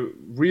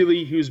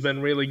who's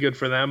been really good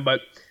for them,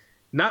 but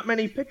not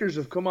many pitchers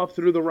have come up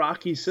through the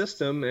Rockies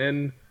system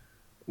and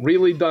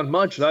really done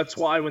much. That's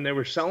why when they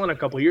were selling a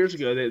couple years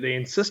ago, they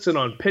insisted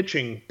on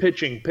pitching,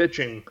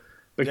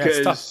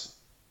 because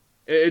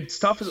it's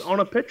tough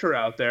on a pitcher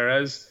out there,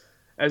 as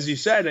you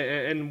said,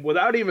 and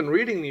without even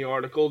reading the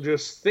article,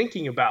 just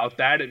thinking about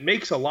that, it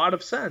makes a lot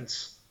of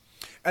sense.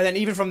 And then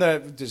even from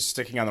just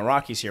sticking on the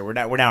Rockies here, we're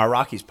now a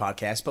Rockies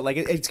podcast, but like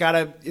it's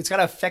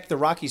gotta affect the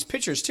Rockies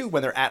pitchers too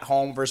when they're at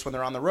home versus when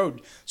they're on the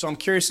road. So I'm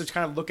curious to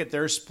kind of look at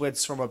their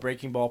splits from a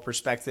breaking ball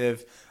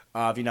perspective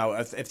of, you know,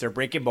 if their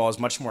breaking ball is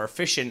much more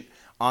efficient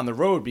on the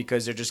road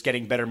because they're just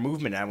getting better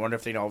movement. I wonder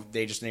if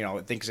they just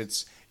thinks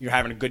it's you're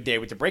having a good day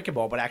with the breaking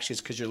ball, but actually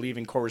it's because you're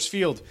leaving Coors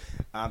Field.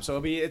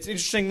 So it's an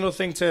interesting little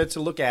thing to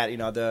look at.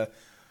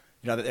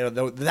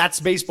 That's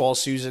baseball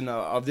season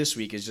of this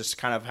week is just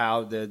kind of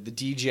how the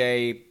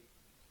DJ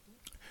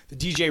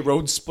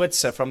road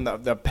splits from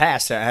the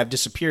past have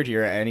disappeared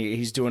here, and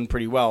he's doing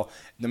pretty well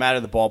no matter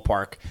the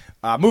ballpark.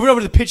 Moving over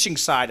to the pitching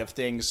side of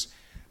things,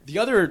 the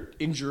other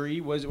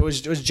injury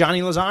was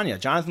Johnny Lasagna,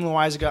 Jonathan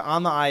Loaisiga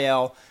on the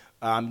IL.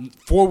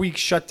 4 weeks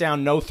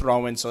shutdown, no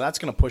throwing, so that's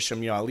going to push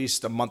him, at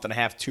least a month and a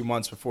half, 2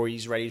 months before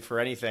he's ready for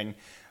anything.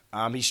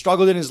 He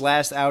struggled in his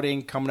last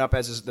outing, coming up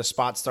as the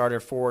spot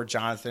starter for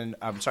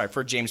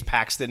James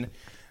Paxton.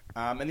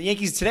 And the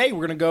Yankees today,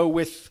 we're going to go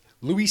with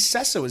Luis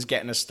Cessa is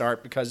getting a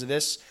start because of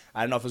this.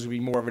 I don't know if it's going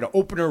to be more of an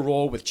opener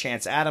role with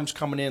Chance Adams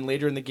coming in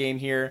later in the game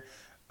here.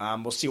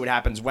 We'll see what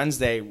happens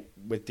Wednesday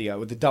with the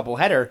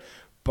doubleheader.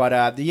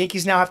 But the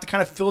Yankees now have to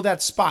kind of fill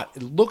that spot.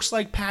 It looks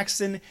like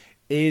Paxton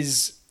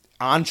is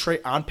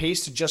on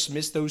pace to just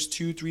miss those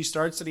 2-3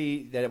 starts that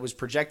it was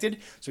projected.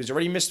 So he's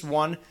already missed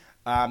one.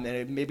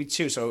 And maybe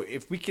two. So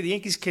if the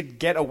Yankees could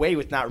get away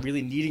with not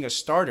really needing a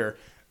starter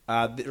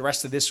the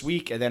rest of this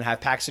week, and then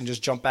have Paxton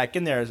just jump back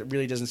in there, it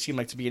really doesn't seem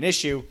like to be an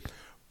issue.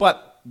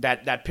 But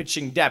that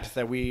pitching depth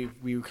that we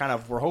kind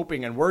of were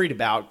hoping and worried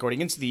about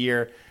going into the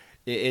year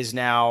is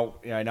now.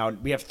 Now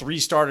we have 3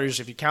 starters.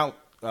 If you count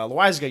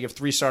Loaisiga, you have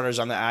 3 starters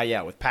on the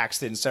IL with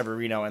Paxton,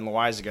 Severino, and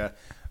Loaisiga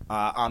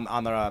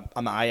on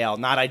the IL.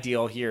 Not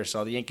ideal here.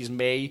 So the Yankees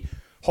may.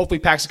 Hopefully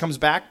Paxton comes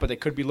back, but they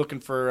could be looking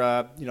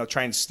for,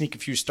 try and sneak a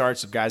few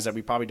starts of guys that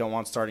we probably don't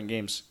want starting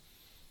games.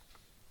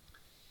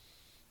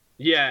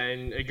 Yeah,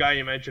 and a guy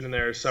you mentioned in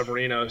there is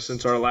Severino.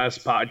 Since our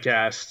last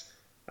podcast,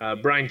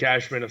 Brian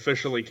Cashman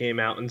officially came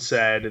out and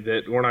said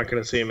that we're not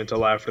going to see him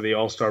until after the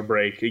All-Star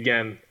break.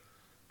 Again,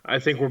 I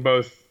think we're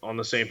both on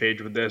the same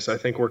page with this. I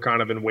think we're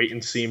kind of in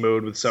wait-and-see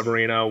mode with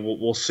Severino.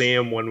 We'll see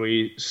him when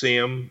we see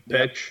him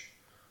pitch.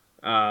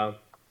 Yep.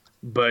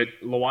 But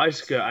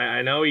Loaisiga,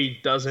 I know he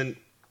hasn't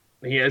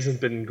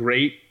been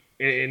great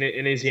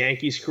in his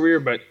Yankees career,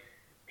 but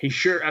he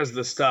sure has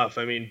the stuff.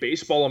 I mean,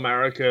 Baseball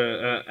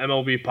America,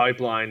 MLB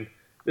Pipeline,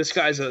 this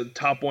guy's a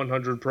top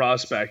 100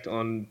 prospect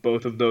on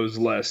both of those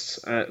lists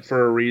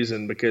for a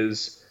reason,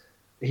 because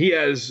he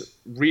has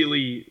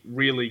really,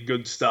 really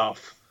good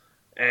stuff,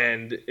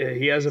 and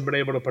he hasn't been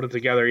able to put it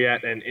together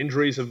yet, and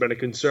injuries have been a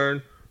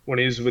concern when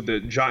he's with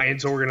the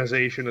Giants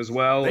organization as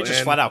well. They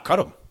just flat out cut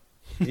him.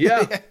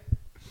 Yeah,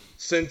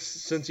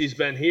 since he's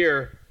been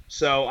here.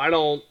 So I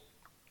don't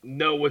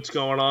know what's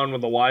going on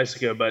with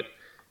Loaisiga, but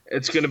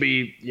it's going to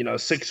be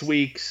 6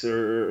 weeks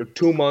or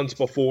 2 months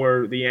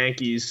before the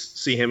Yankees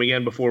see him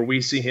again, before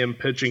we see him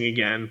pitching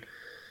again.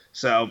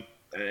 So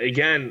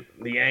again,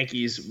 the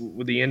Yankees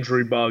with the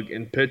injury bug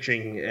in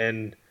pitching,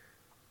 and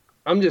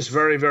I'm just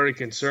very, very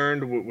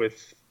concerned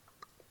with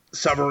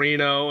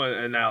Severino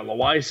and now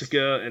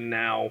Loaisiga, and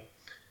now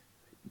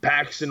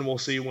Paxton. We'll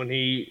see when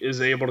he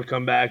is able to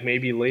come back,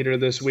 maybe later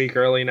this week,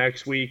 early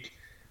next week.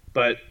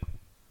 But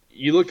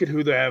you look at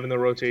who they have in the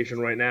rotation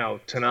right now: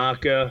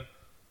 Tanaka,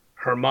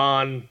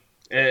 Herman,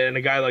 and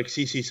a guy like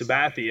CC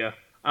Sabathia.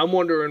 I'm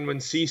wondering when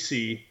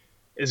CC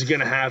is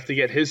going to have to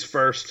get his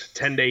first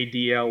 10-day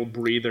DL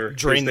breather.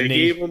 Drain the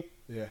knee. Gave him,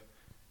 yeah.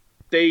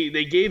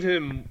 they gave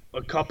him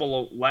a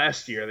couple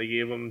last year. They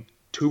gave him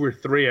 2 or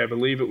 3. I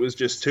believe it was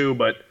just 2,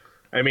 but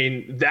I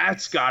mean,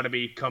 that's got to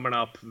be coming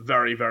up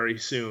very, very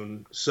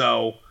soon.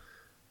 So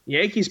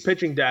Yankees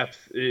pitching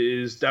depth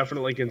is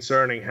definitely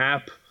concerning.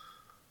 Happ,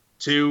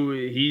 too,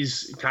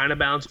 he's kind of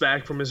bounced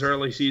back from his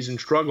early season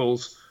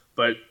struggles,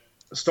 but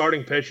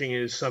starting pitching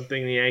is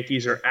something the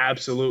Yankees are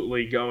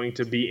absolutely going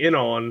to be in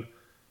on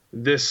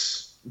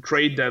this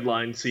trade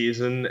deadline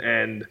season.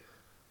 And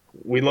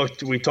we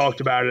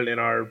talked about it in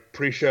our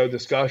pre-show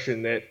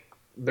discussion that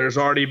there's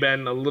already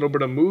been a little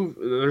bit of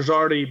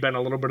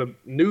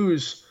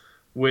news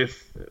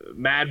with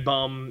Mad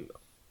Bum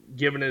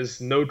giving his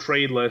no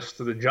trade list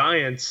to the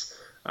Giants.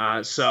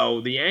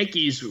 So the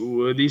Yankees,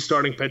 with these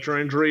starting pitcher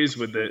injuries,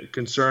 with the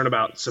concern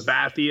about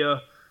Sabathia,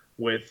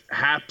 with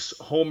Happ's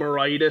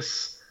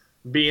homeritis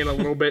being a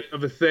little bit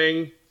of a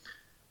thing.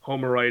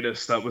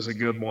 Homeritis, that was a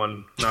good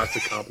one, not to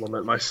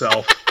compliment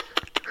myself.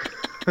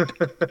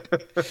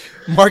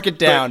 Mark it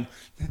down.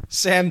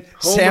 Sam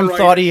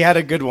thought he had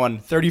a good one.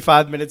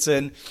 35 minutes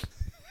in.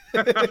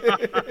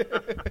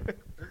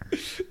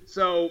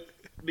 So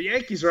the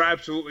Yankees are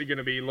absolutely going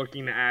to be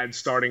looking to add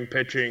starting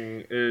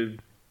pitching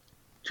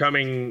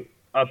coming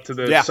up to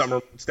the summer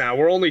months now.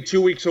 We're only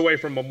 2 weeks away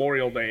from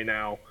Memorial Day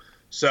now.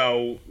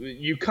 So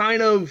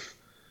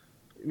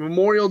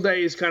Memorial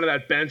Day is kind of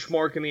that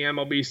benchmark in the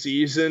MLB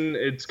season.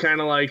 It's kind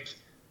of like,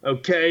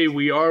 okay,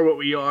 we are what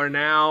we are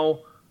now.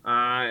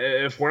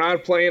 If we're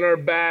not playing our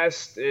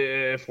best,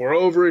 if we're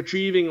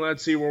overachieving,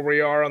 let's see where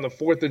we are on the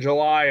 4th of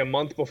July, a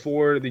month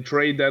before the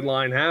trade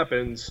deadline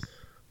happens.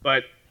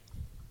 But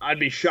I'd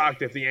be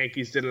shocked if the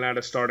Yankees didn't add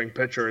a starting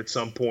pitcher at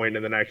some point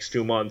in the next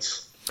 2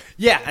 months.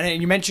 Yeah,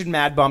 and you mentioned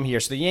Mad Bum here.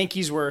 So the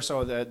Yankees were,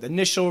 the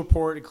initial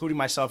report, including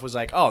myself, was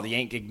like, oh,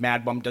 the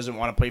Mad Bum doesn't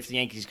want to play for the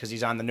Yankees because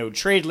he's on the no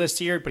trade list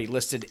here, but he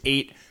listed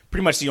 8,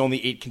 pretty much the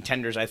only 8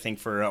 contenders, I think,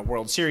 for a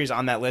World Series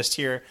on that list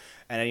here.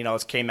 And,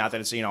 it came out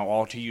that it's,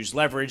 all to use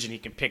leverage, and he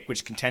can pick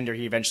which contender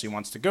he eventually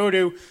wants to go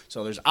to.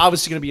 So there's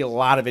obviously going to be a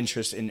lot of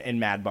interest in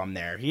Mad Bum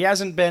there. He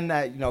hasn't been,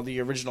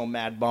 the original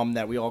Mad Bum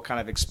that we all kind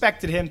of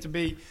expected him to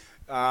be.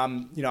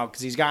 Because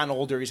he's gotten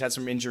older, he's had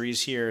some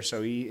injuries here,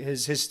 so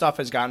his stuff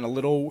has gotten a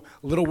little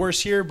worse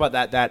here. But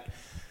that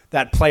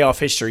playoff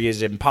history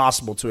is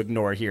impossible to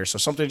ignore here. So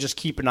something to just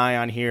keep an eye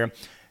on here.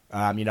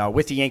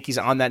 With the Yankees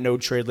on that no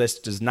trade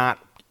list does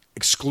not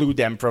exclude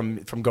them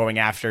from going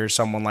after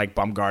someone like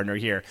Bumgarner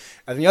here.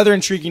 And the other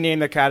intriguing name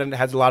that kind of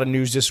has a lot of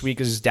news this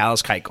week is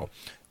Dallas Keuchel.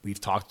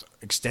 We've talked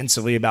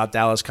extensively about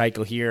Dallas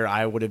Keuchel here.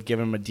 I would have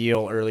given him a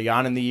deal early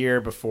on in the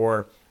year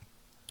before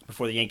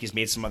the Yankees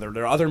made some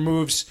their other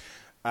moves.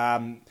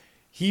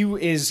 He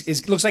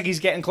looks like he's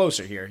getting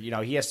closer here.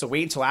 He has to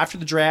wait until after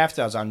the draft.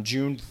 That was on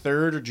June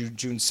 3rd or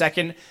June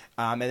 2nd.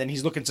 And then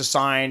he's looking to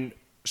sign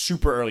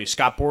super early.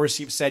 Scott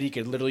Boras said he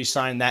could literally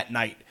sign that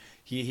night.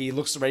 He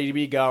looks ready to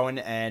be going,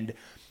 and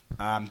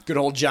good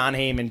old John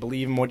Heyman,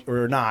 believe him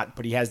or not,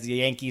 but he has the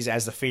Yankees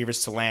as the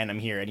favorites to land him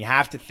here. And you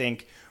have to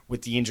think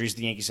with the injuries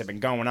the Yankees have been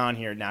going on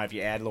here. Now, if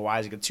you add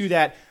Loaisiga to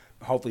that,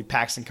 hopefully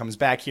Paxton comes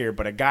back here.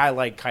 But a guy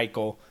like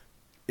Keuchel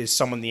is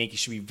someone the Yankees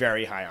should be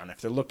very high on. If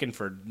they're looking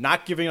for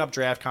not giving up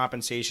draft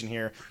compensation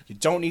here, you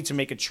don't need to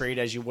make a trade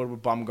as you would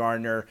with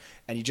Bumgarner,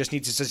 and you just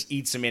need to just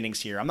eat some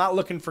innings here. I'm not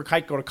looking for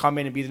Keuchel to come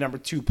in and be the number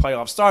 2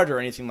 playoff starter or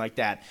anything like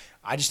that.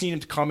 I just need him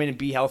to come in and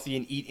be healthy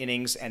and eat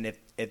innings, and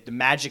if the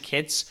magic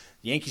hits,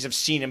 the Yankees have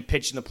seen him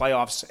pitch in the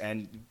playoffs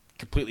and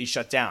completely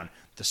shut down.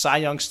 The Cy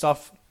Young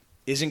stuff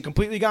isn't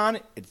completely gone.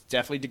 It's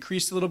definitely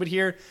decreased a little bit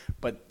here,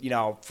 but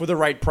for the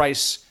right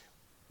price,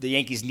 the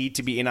Yankees need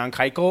to be in on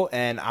Keuchel,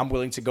 and I'm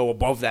willing to go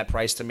above that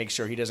price to make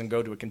sure he doesn't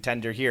go to a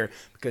contender here,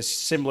 because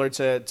similar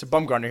to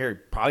Bumgarner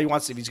here, probably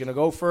wants, if he's going to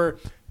go for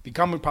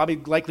probably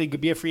likely to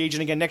be a free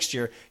agent again next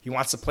year, he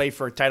wants to play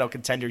for a title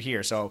contender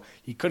here. So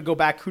he could go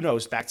back, who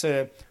knows, back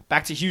to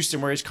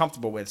Houston where he's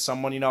comfortable with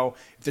someone, if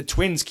the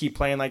Twins keep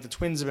playing like the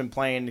Twins have been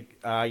playing,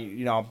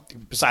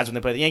 besides when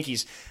they play the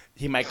Yankees,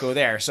 he might go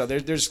there. So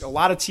there's a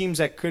lot of teams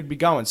that could be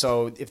going.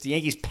 So if the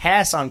Yankees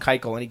pass on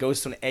Keuchel and he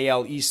goes to an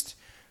AL East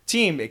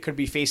team, it could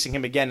be facing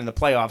him again in the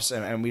playoffs,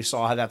 and we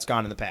saw how that's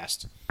gone in the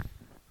past.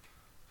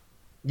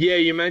 Yeah,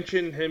 you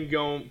mentioned him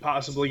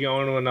possibly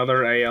going to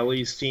another AL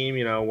East team,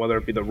 whether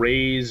it be the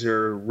Rays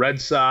or Red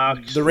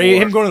Sox.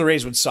 Him going to the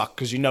Rays would suck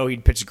because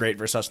he'd pitch great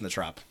versus us in the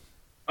Trop.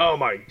 Oh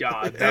my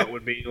God, that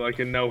would be like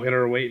a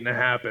no-hitter waiting to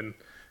happen.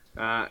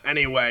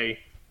 Anyway,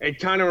 it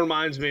kind of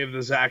reminds me of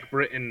the Zach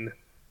Britton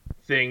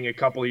thing a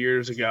couple of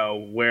years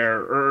ago,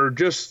 or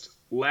just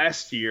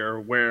last year,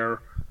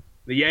 where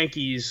the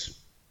Yankees,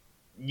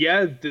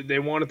 they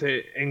wanted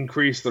to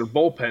increase their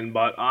bullpen,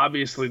 but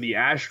obviously the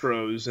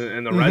Astros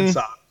and the Red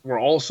Sox were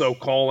also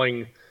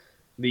calling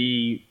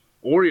the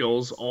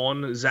Orioles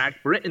on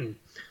Zach Britton.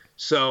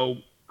 So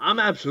I'm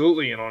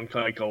absolutely in on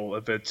Keuchel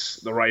if it's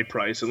the right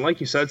price. And like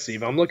you said,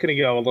 Steve, I'm looking to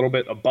go a little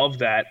bit above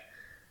that.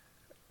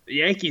 The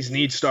Yankees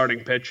need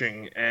starting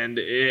pitching, and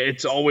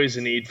it's always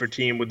a need for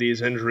team with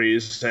these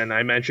injuries. And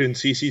I mentioned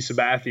CC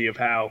Sabathia, of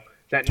how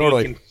that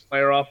need can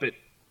flare up at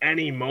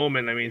any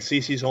moment. I mean,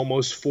 CC's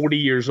almost 40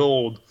 years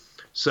old.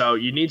 So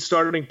you need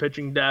starting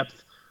pitching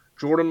depth.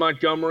 Jordan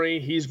Montgomery,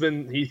 he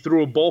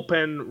threw a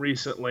bullpen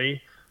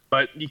recently,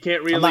 but you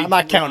can't really. I'm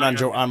not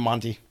counting on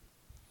Monty.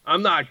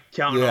 I'm not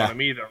counting on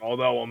him either.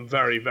 Although I'm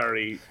very,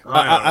 very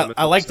high on him.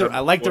 I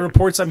like the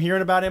reports I'm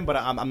hearing about him, but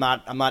I'm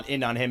not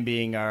in on him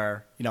being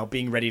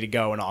being ready to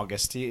go in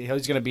August. He's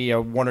going to be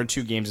 1 or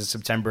 2 games in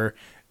September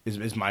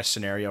is my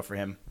scenario for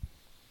him.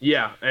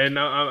 Yeah, and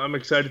I'm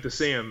excited to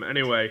see him.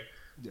 Anyway,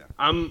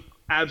 I'm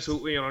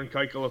absolutely on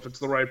Keuchel if it's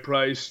the right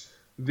price.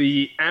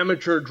 The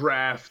amateur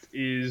draft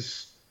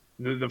is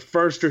the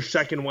first or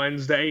second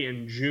Wednesday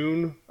in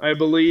June, I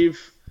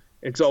believe.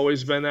 It's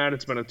always been that.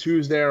 It's been a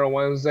Tuesday or a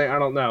Wednesday. I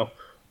don't know.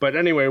 But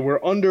anyway,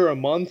 we're under a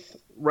month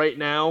right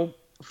now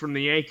from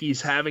the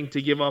Yankees having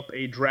to give up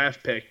a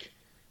draft pick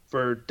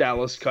for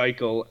Dallas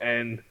Keuchel.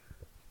 And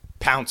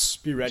pounce.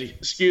 Be ready.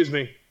 Excuse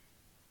me.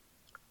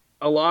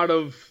 A lot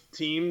of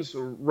teams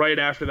right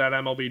after that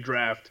MLB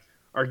draft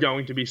are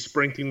going to be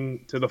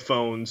sprinting to the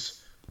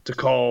phones to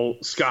call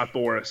Scott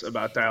Boras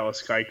about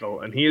Dallas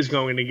Keuchel. And he is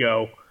going to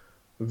go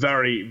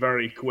very,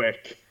 very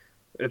quick.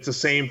 It's the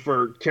same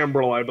for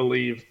Kimbrel, I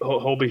believe.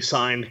 He'll be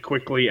signed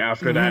quickly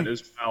after that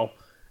as well.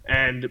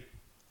 And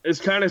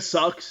it kind of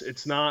sucks.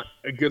 It's not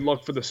a good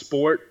look for the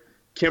sport.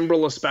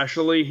 Kimbrel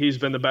especially, he's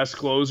been the best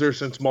closer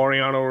since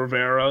Mariano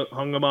Rivera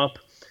hung him up.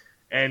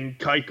 And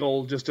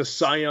Keuchel, just a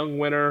Cy Young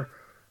winner,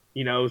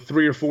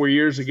 3 or 4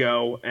 years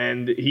ago.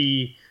 And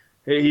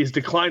he's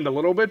declined a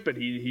little bit, but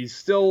he's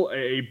still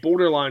a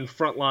borderline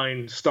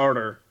frontline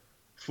starter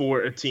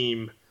for a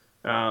team.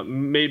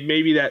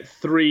 Maybe that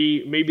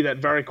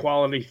very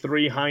quality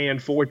 3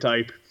 high-end 4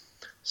 type.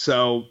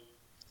 So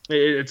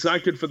it's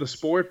not good for the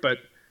sport, but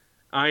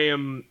I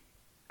am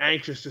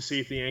anxious to see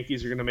if the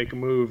Yankees are going to make a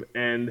move.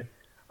 And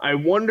I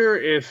wonder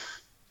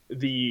if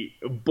the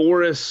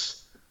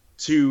Boras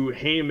to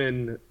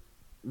Heyman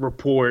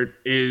report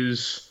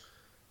is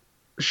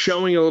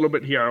showing a little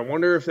bit here. I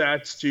wonder if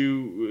that's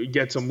to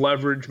get some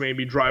leverage,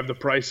 maybe drive the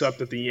price up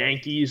that the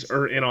Yankees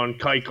are in on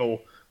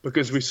Keuchel,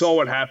 because we saw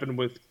what happened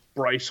with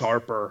Bryce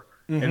Harper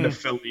and the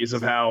Phillies,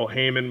 of how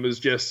Heyman was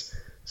just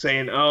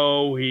saying,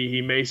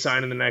 he may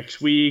sign in the next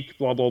week,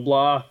 blah, blah,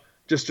 blah,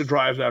 just to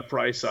drive that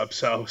price up.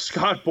 So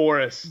Scott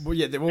Boras,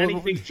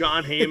 anything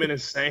John Heyman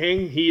is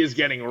saying, he is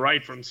getting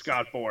right from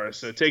Scott Boras.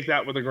 So take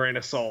that with a grain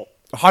of salt.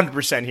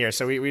 100% here.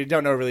 So we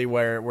don't know really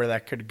where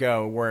that could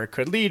go, where it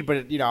could lead,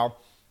 but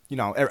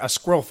a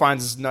squirrel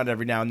finds his nut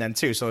every now and then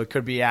too. So it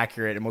could be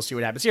accurate, and we'll see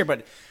what happens here.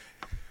 But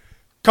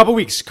couple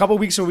weeks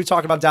when we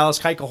talk about Dallas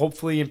Keuchel,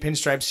 hopefully in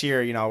pinstripes here.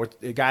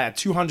 A guy at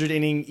 200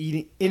 inning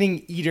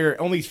eater,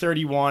 only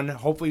 31.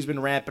 Hopefully he's been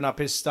ramping up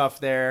his stuff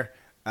there.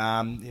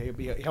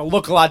 He'll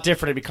look a lot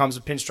different if he becomes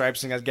a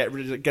pinstripes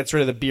and gets rid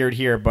of the beard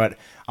here. But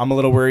I'm a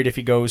little worried if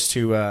he goes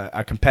to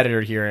a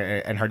competitor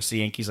here and hurts the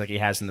Yankees like he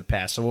has in the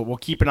past. So we'll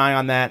keep an eye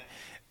on that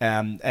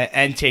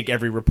and take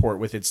every report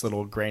with its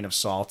little grain of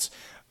salt.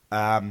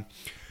 Sam,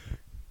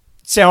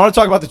 I want to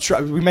talk about the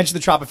Trop. We mentioned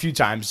the Trop a few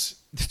times.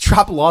 The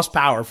Trop lost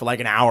power for like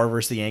an hour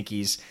versus the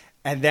Yankees.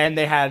 And then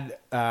they had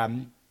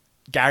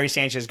Gary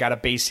Sanchez got a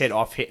base hit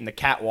off hitting the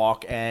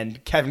catwalk.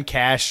 And Kevin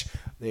Cash,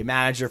 the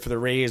manager for the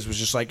Rays, was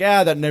just like,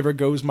 that never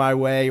goes my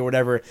way or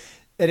whatever.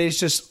 It is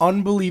just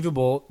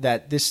unbelievable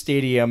that this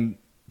stadium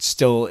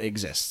still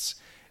exists.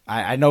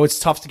 I know it's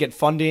tough to get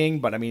funding,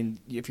 but I mean,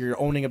 if you're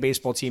owning a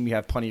baseball team, you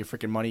have plenty of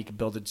freaking money. You can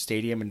build a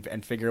stadium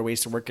and figure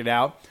ways to work it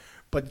out.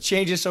 But the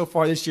changes so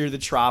far this year, the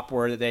Trop,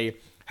 where they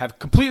have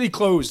completely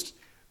closed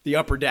the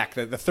upper deck.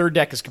 The third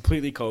deck is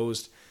completely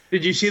closed.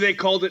 Did you see they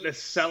called it a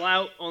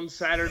sellout on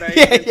Saturday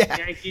against the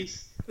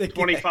Yankees?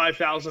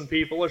 25,000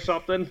 people or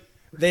something.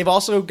 They've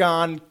also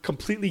gone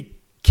completely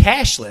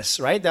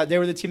cashless, right? They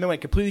were the team that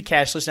went completely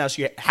cashless now,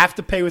 so you have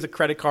to pay with a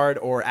credit card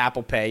or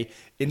Apple Pay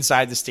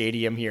inside the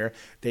stadium here.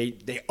 They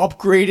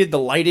upgraded the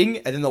lighting,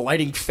 and then the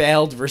lighting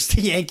failed versus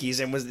the Yankees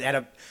and had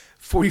a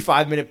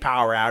 45-minute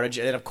power outage,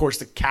 and then, of course,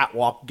 the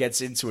catwalk gets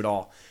into it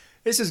all.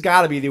 This has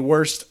got to be the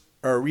worst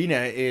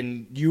arena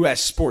in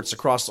U.S. sports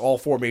across all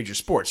 4 major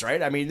sports,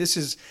 right? I mean, this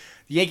is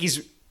the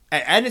Yankees,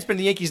 and it's been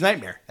the Yankees'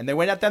 nightmare. And they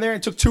went out down there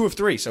and took 2 of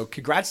 3, so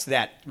congrats to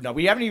that.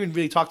 We haven't even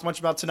really talked much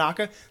about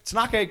Tanaka.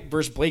 Tanaka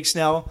versus Blake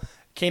Snell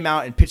came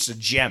out and pitched a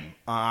gem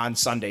on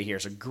Sunday here.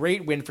 So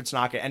great win for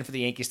Tanaka and for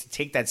the Yankees to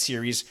take that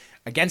series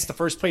against the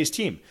first-place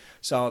team.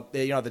 So,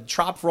 the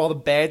Trop, for all the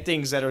bad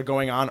things that are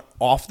going on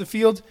off the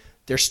field,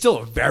 they're still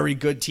a very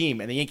good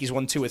team, and the Yankees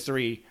won 2 of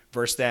 3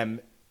 versus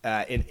them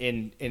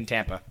in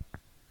Tampa.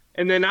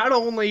 And they not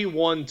only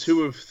won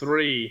 2 of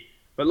 3,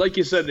 but like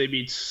you said, they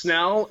beat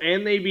Snell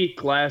and they beat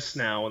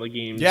Glasnow in the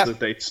games that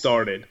they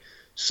started.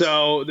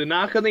 So the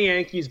knock on the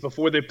Yankees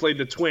before they played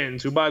the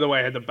Twins, who, by the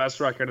way, had the best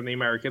record in the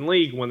American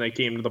League when they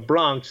came to the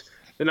Bronx,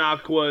 the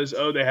knock was,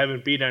 they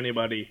haven't beat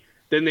anybody.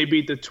 Then they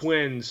beat the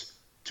Twins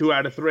 2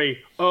 out of 3.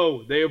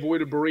 They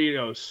avoided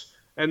Barrios.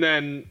 And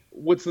then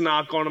what's the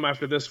knock on them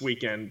after this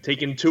weekend?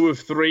 Taking 2 of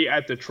 3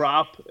 at the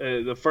Trop,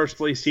 the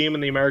first-place team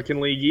in the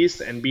American League East,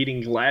 and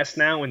beating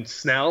Glasnow and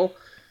Snell.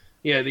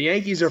 Yeah, the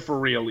Yankees are for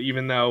real,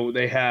 even though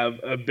they have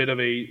a bit of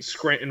a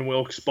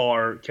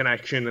Scranton-Wilkes-Barre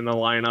connection in the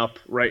lineup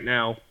right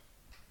now.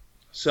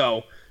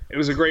 So it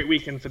was a great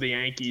weekend for the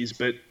Yankees.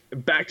 But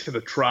back to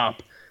the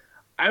Trop.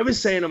 I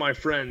was saying to my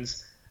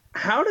friends,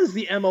 how does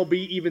the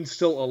MLB even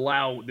still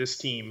allow this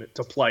team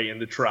to play in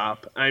the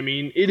Trop? I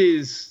mean, it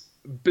is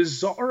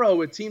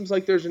bizarro. It seems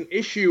like there's an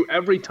issue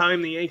every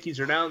time the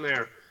Yankees are down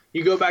there.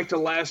 You go back to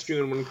last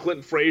June when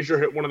Clint Frazier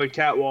hit one of the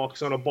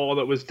catwalks on a ball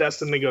that was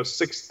destined to go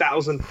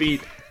 6,000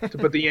 feet to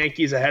put the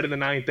Yankees ahead in the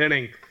ninth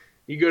inning.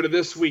 You go to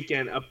this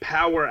weekend, a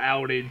power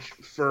outage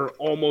for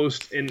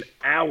almost an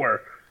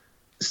hour.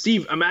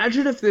 Steve,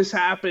 imagine if this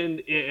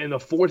happened in the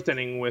fourth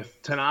inning with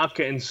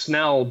Tanaka and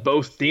Snell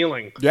both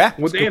dealing. Yeah.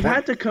 Would they have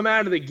had to come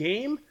out of the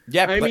game?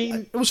 Yeah, I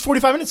mean, it was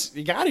 45 minutes.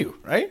 You got to,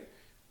 right?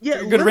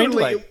 Yeah, good rain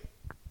literally, delay.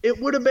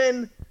 It would have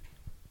been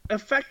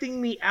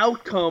affecting the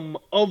outcome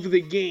of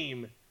the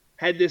game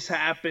had this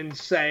happened,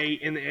 say,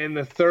 in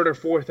the third or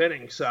fourth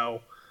inning.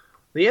 So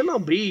the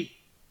MLB,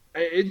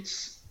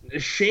 it's a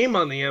shame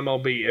on the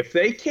MLB. If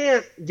they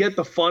can't get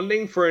the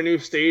funding for a new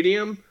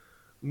stadium,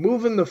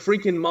 move them to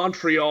freaking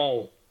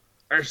Montreal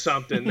or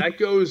something. That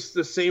goes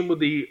the same with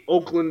the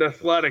Oakland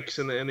Athletics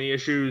and the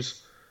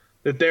issues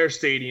that their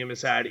stadium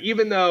has had.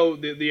 Even though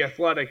the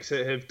Athletics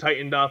have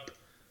tightened up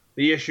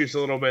the issues a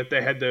little bit.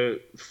 They had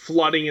the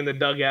flooding in the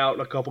dugout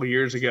a couple of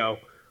years ago.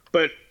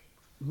 But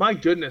my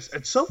goodness,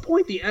 at some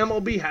point the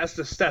MLB has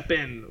to step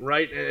in,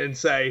 right, and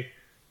say,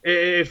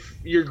 if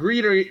your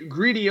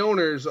greedy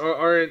owners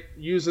aren't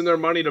using their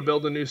money to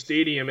build a new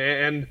stadium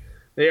and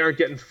they aren't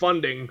getting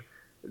funding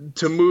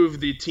to move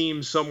the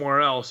team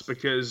somewhere else,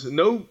 because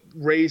no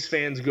Rays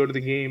fans go to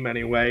the game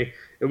anyway.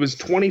 It was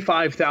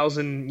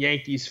 25,000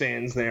 Yankees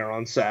fans there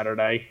on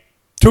Saturday.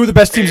 Two of the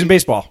best teams in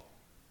baseball.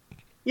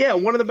 Yeah,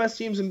 one of the best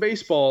teams in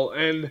baseball,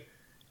 and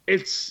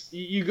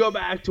you go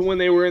back to when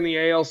they were in the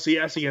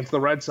ALCS against the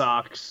Red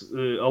Sox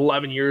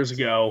 11 years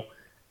ago,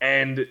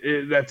 and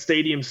that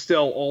stadium's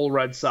still all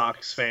Red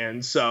Sox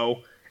fans.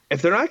 So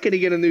if they're not going to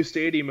get a new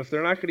stadium, if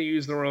they're not going to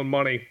use their own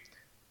money,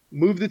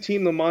 move the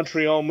team to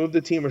Montreal, move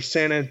the team to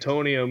San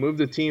Antonio, move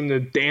the team to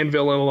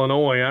Danville,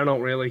 Illinois. I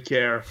don't really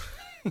care.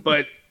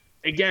 But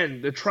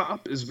again, the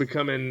Trop is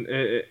becoming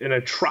an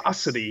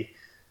atrocity.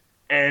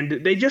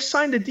 And they just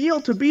signed a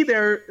deal to be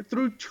there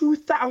through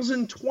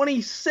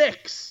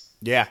 2026.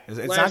 Yeah, it's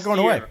not going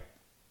away.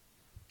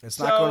 It's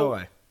not going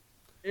away.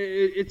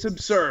 It's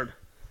absurd.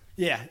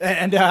 Yeah,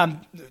 and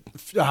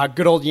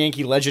good old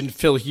Yankee legend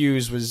Phil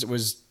Hughes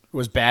was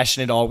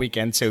bashing it all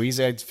weekend too.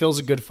 Phil's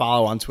a good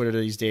follow on Twitter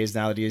these days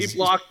now that he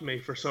blocked me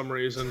for some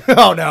reason.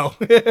 Oh no.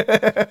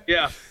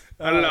 Yeah,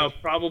 I don't know.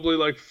 Probably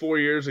like 4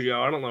 years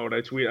ago. I don't know what I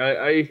tweet.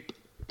 I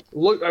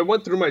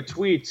went through my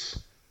tweets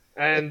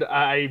and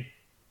I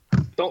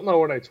don't know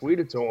what I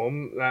tweeted to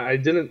him. I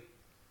didn't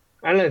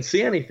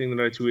see anything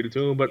that I tweeted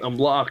to him, but I'm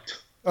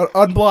blocked.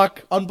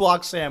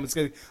 Unblock Sam. Let's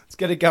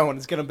get it going.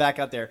 Let's get him back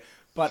out there.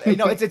 But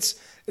it's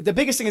the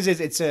biggest thing is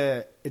it's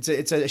a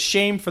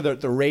shame for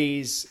the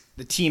Rays,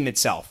 the team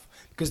itself,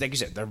 because like you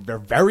said, they're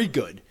very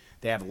good.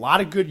 They have a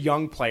lot of good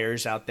young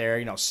players out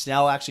there.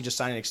 Snell actually just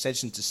signed an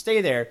extension to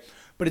stay there,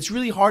 but it's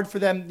really hard for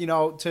them,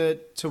 to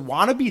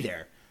want to be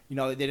there.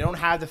 They don't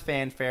have the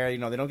fanfare. They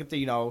don't get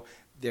the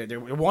They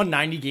won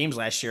 90 games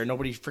last year.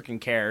 Nobody freaking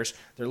cares.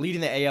 They're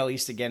leading the AL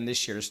East again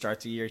this year to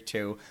start the year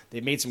too.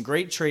 They made some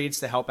great trades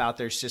to help out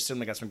their system.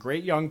 They got some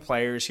great young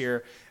players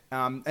here,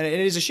 and it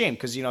is a shame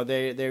because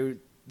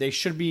they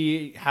should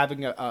be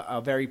having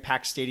a very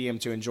packed stadium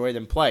to enjoy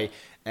them play,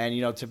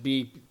 and to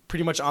be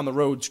pretty much on the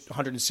road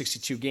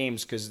 162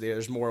 games because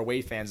there's more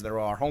away fans than there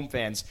are home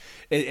fans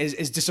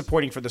is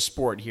disappointing for the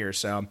sport here.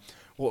 So,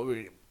 well,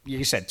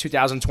 you said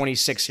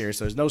 2026 here,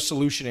 so there's no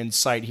solution in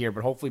sight here,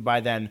 but hopefully by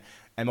then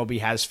MLB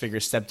has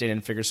stepped in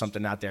and figured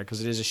something out there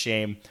because it is a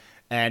shame.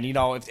 And,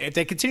 if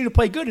they continue to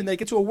play good and they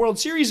get to a World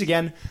Series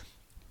again,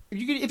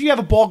 if you have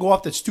a ball go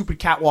off that stupid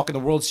catwalk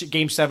in the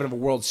Game 7 of a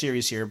World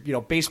Series here,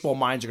 baseball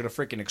minds are going to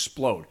freaking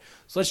explode.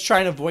 So let's try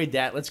and avoid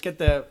that. Let's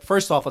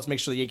make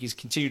sure the Yankees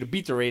continue to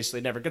beat the Rays so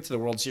they never get to the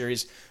World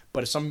Series.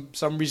 But if some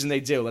reason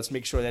they do, let's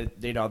make sure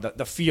that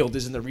the field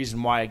isn't the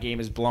reason why a game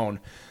is blown.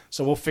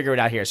 So we'll figure it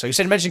out here. So you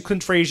mentioned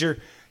Clint Frazier,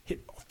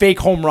 hit fake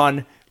home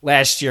run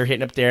last year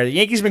hitting up there. The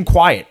Yankees have been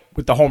quiet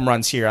with the home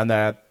runs here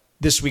on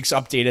this week's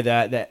update of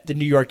the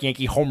New York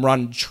Yankee home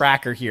run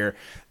tracker here.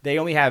 They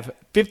only have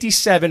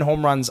 57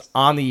 home runs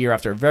on the year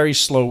after a very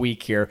slow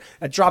week here.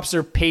 That drops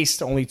their pace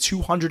to only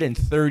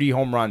 230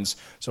 home runs,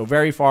 so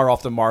very far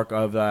off the mark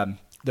of their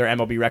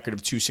MLB record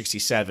of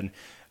 267.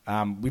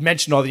 We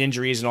mentioned all the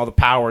injuries and all the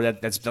power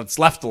that's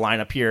left the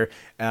lineup here.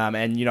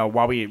 And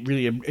while we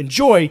really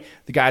enjoy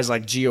the guys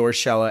like Gio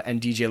Urshela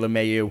and DJ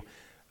LeMahieu,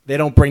 they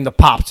don't bring the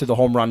pop to the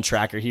home run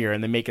tracker here,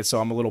 and they make it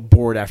so I'm a little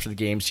bored after the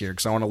games here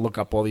because I want to look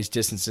up all these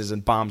distances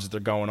and bombs that they're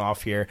going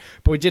off here.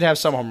 But we did have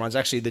some home runs.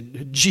 Actually, the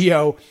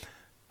Gio,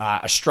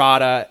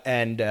 Estrada,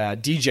 and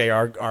DJ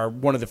are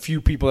one of the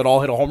few people that all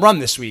hit a home run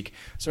this week.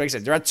 So like I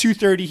said, they're at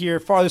 230 here.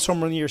 Farthest home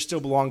run of the year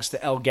still belongs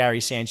to El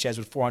Gary Sanchez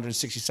with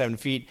 467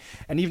 feet.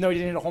 And even though he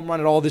didn't hit a home run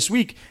at all this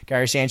week,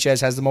 Gary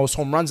Sanchez has the most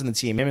home runs in the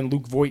team. Him and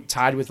Luke Voit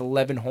tied with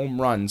 11 home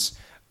runs.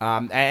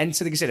 And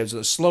so like I said, it was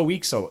a slow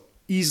week, so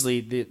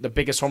easily the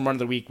biggest home run of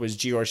the week was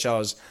Gio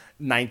Urshela's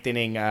ninth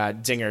inning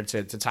dinger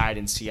to tie it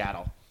in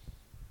Seattle.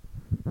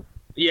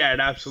 Yeah, it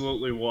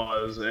absolutely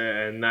was,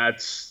 and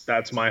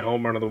that's my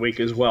home run of the week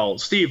as well.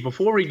 Steve,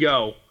 before we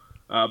go,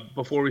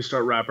 before we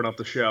start wrapping up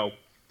the show,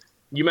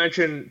 you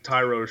mentioned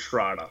Thairo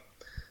Estrada.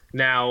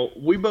 Now,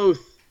 we both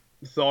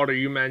thought, or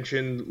you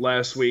mentioned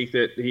last week,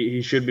 that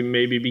he should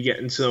maybe be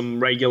getting some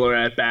regular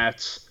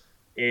at-bats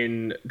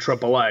in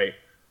AAA.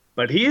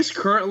 But he is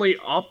currently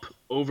up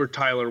over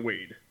Tyler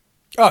Wade.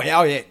 Oh,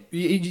 yeah.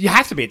 You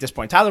have to be at this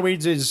point. Tyler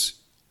Wade is,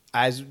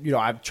 as you know,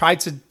 I've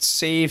tried to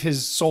save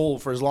his soul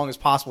for as long as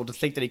possible to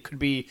think that he could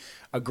be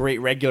a great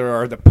regular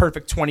or the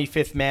perfect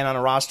 25th man on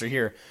a roster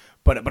here.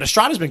 But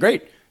Estrada's been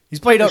great.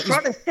 He's played up.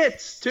 Estrada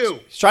hits, too.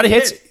 Estrada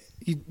hits.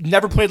 He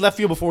never played left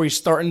field before. He's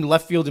starting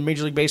left field in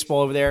Major League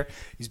Baseball over there.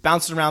 He's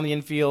bouncing around the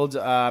infield.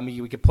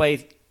 We could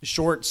play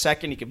short,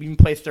 second. He could even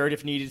play third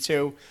if needed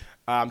to.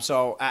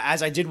 So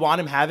as I did want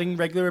him having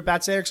regular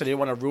at-bats there because I didn't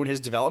want to ruin his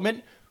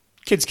development,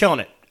 kid's killing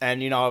it.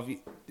 And,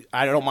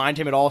 I don't mind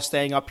him at all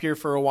staying up here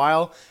for a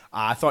while.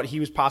 I thought he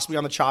was possibly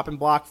on the chopping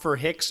block for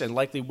Hicks and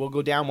likely will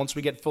go down once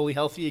we get fully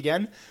healthy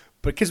again.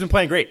 But kid's been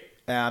playing great.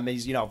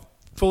 He's,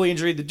 fully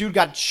injured. The dude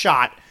got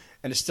shot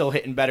and is still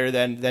hitting better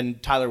than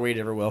Tyler Wade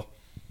ever will.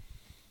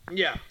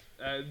 Yeah,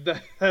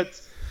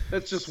 that's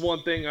just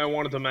one thing I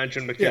wanted to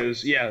mention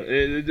because,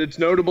 it's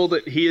notable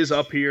that he is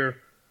up here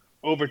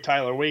over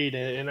Tyler Wade.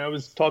 And I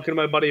was talking to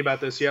my buddy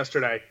about this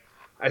yesterday.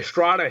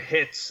 Estrada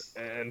hits,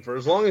 and for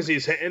as long as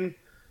he's hitting,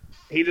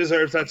 he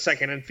deserves that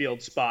second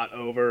infield spot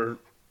over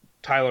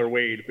Tyler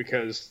Wade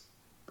because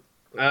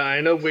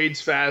I know Wade's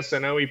fast. I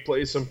know he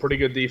plays some pretty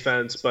good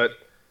defense, but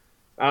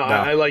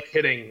I like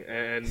hitting,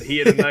 and he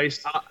had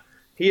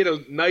a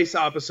nice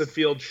opposite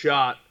field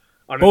shot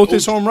on both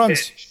his home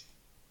runs. Pitch.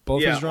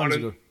 Both his runs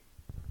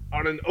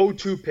on an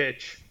 0-2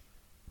 pitch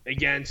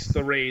against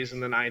the Rays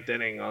in the ninth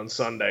inning on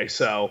Sunday.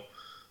 So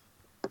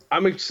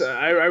I'm excited.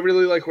 I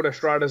really like what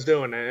Estrada's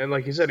doing, and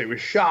like you said, he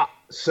was shot.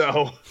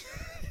 So,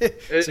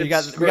 we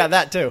got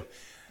that too.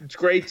 It's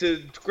great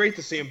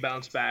to see him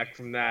bounce back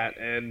from that.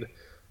 And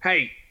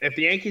hey, if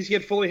the Yankees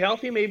get fully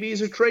healthy, maybe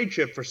he's a trade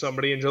chip for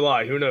somebody in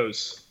July. Who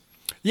knows?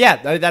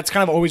 Yeah, that's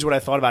kind of always what I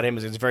thought about him.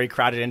 Is it's a very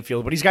crowded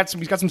infield, but he's got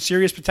some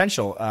serious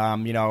potential.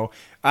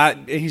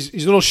 He's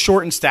a little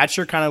short in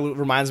stature. Kind of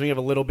reminds me of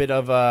a little bit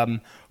of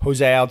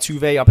Jose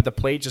Altuve up at the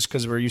plate, just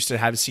because we're used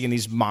to seeing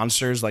these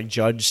monsters like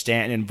Judge,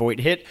 Stanton, and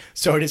Voit hit.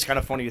 So it is kind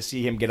of funny to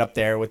see him get up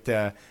there with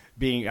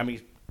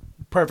being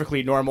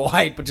perfectly normal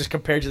height, but just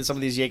compared to some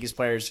of these Yankees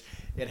players,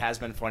 it has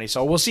been funny.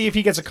 So we'll see if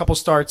he gets a couple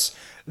starts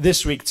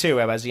this week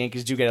too, as the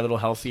Yankees do get a little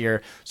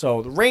healthier.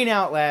 So the rain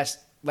out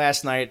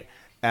last night.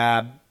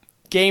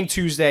 Game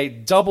Tuesday,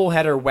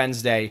 doubleheader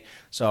Wednesday.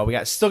 So we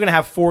still going to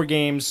have 4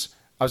 games.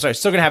 I'm sorry,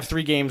 still going to have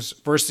 3 games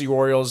versus the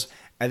Orioles.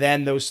 And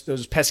then those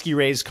pesky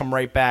Rays come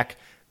right back.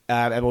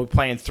 And we'll be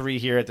playing 3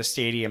 here at the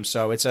stadium.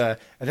 So and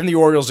then the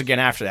Orioles again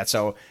after that.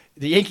 So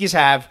the Yankees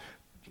have,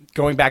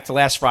 going back to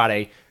last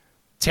Friday,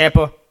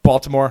 Tampa,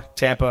 Baltimore,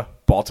 Tampa,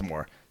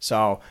 Baltimore.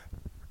 So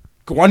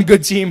one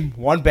good team,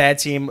 one bad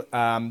team.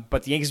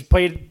 But the Yankees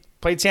played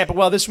Tampa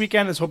well this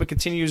weekend. Let's hope it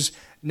continues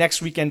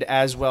next weekend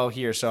as well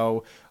here.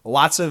 So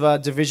lots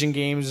of division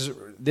games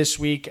this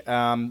week.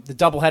 The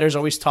doubleheader is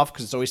always tough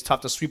because it's always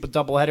tough to sweep a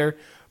doubleheader.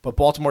 But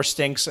Baltimore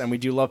stinks, and we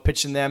do love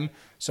pitching them.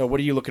 So what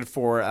are you looking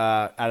for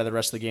out of the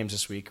rest of the games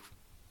this week?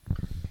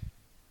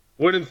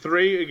 Winning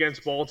 3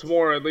 against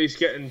Baltimore, at least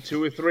getting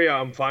 2 or 3.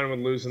 I'm fine with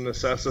losing the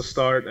Sessa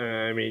start.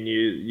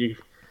 You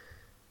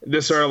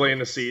this early in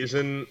the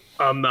season,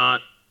 I'm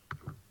not.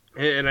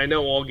 And I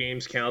know all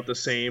games count the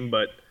same,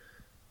 but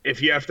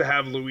if you have to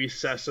have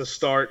Luis Sessa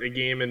start a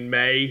game in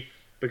May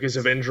because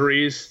of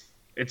injuries,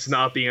 it's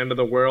not the end of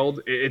the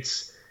world.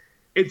 It's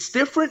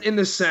different in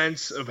the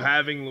sense of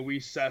having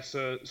Luis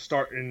Sessa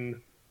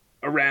starting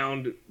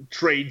around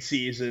trade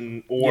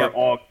season or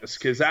August,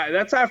 because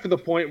that's after the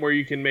point where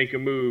you can make a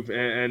move.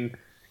 And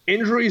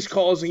injuries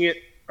causing it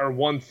are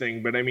one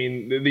thing, but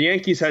the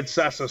Yankees had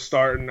Sessa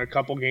starting a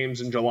couple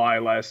games in July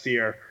last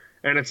year.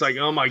 And it's like,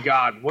 oh my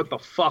God, what the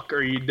fuck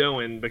are you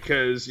doing?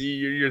 Because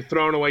you're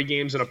throwing away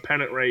games in a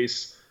pennant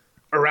race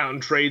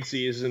around trade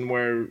season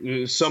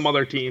where some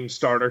other team's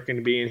starter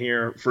can be in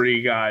here for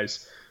you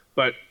guys.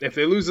 But if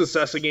they lose the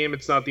Sessa game,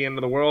 it's not the end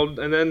of the world.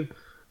 And then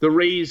the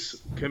Rays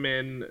come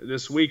in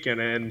this weekend,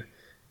 and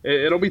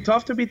it'll be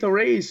tough to beat the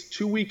Rays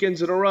 2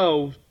 weekends in a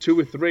row, 2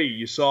 or 3.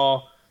 You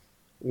saw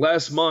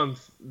last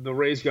month the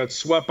Rays got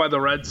swept by the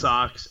Red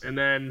Sox, and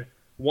then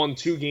won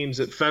 2 games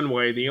at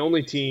Fenway, the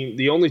only 2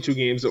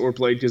 games that were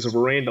played because of a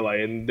rain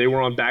delay, and they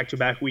were on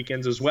back-to-back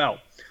weekends as well.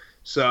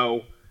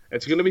 So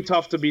it's going to be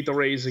tough to beat the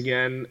Rays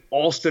again.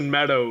 Austin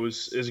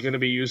Meadows is going to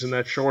be using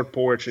that short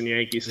porch in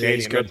Yankee Stadium.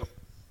 He's good.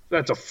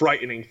 That's a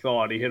frightening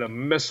thought. He hit a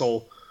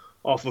missile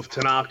off of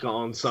Tanaka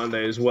on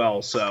Sunday as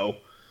well. So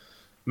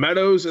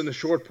Meadows and the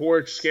short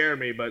porch scare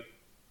me, but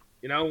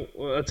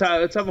let's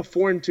have a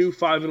 4-2,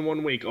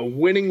 5-1 week, a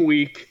winning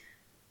week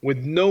with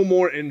no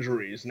more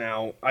injuries.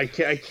 Now I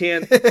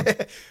can't.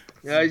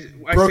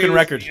 Broken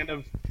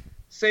record.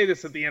 say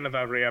this at the end of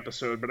every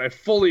episode, but I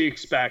fully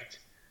expect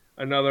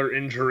another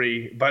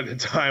injury by the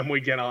time we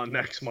get on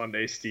next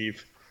Monday,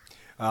 Steve.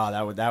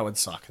 Oh, that would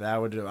suck.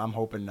 I'm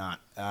hoping not.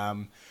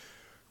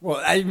 Well,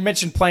 I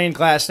mentioned playing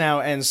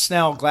Glasnow and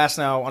Snell.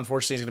 Glasnow,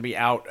 unfortunately, is going to be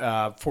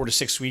out 4 to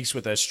 6 weeks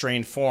with a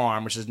strained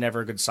forearm, which is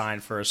never a good sign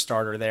for a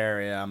starter there.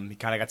 He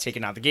kind of got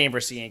taken out of the game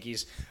versus the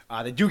Yankees.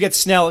 They do get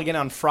Snell again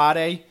on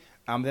Friday.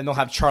 Then they'll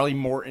have Charlie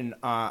Morton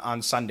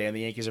on Sunday, and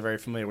the Yankees are very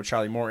familiar with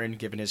Charlie Morton,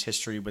 given his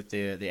history with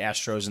the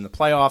Astros in the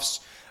playoffs.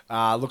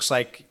 Looks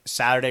like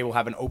Saturday we'll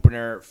have an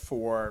opener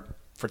for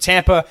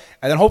Tampa,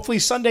 and then hopefully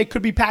Sunday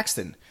could be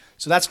Paxton.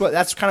 So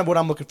that's kind of what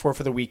I'm looking for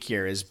the week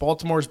here is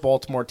Baltimore's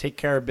Baltimore, take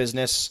care of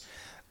business,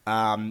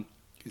 and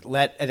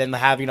then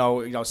have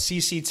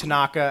CC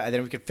Tanaka, and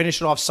then we can finish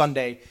it off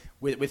Sunday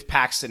with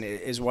Paxton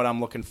is what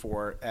I'm looking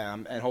for,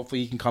 and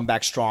hopefully he can come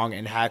back strong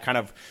and kind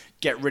of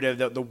get rid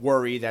of the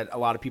worry that a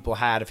lot of people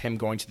had of him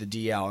going to the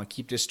DL and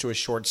keep this to a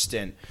short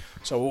stint.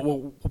 So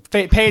we'll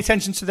pay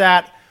attention to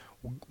that.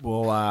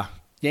 We'll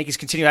Yankees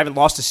continue. I haven't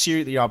lost a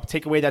series.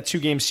 Take away that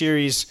 2-game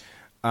series.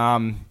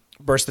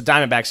 Versus the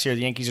Diamondbacks here,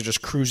 the Yankees are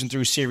just cruising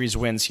through series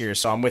wins here,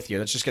 so I'm with you.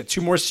 Let's just get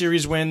 2 more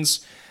series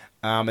wins,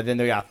 and then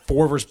they got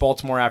 4 versus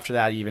Baltimore after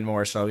that, even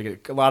more. So we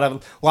get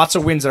lots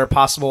of wins that are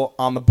possible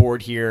on the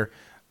board here.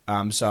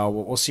 So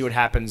we'll see what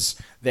happens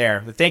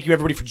there. But thank you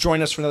everybody for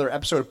joining us for another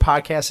episode of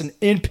Podcasting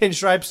in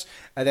Pinstripes,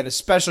 and then a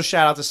special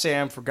shout out to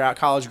Sam for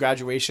college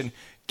graduation.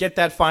 Get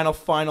that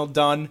final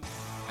done,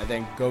 and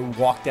then go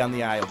walk down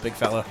the aisle, big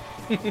fella.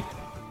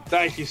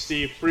 Thank you,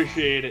 Steve.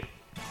 Appreciate it.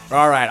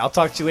 All right, I'll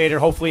talk to you later,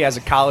 hopefully as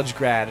a college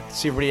grad.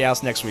 See everybody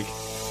else next week.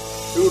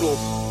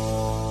 Doodles.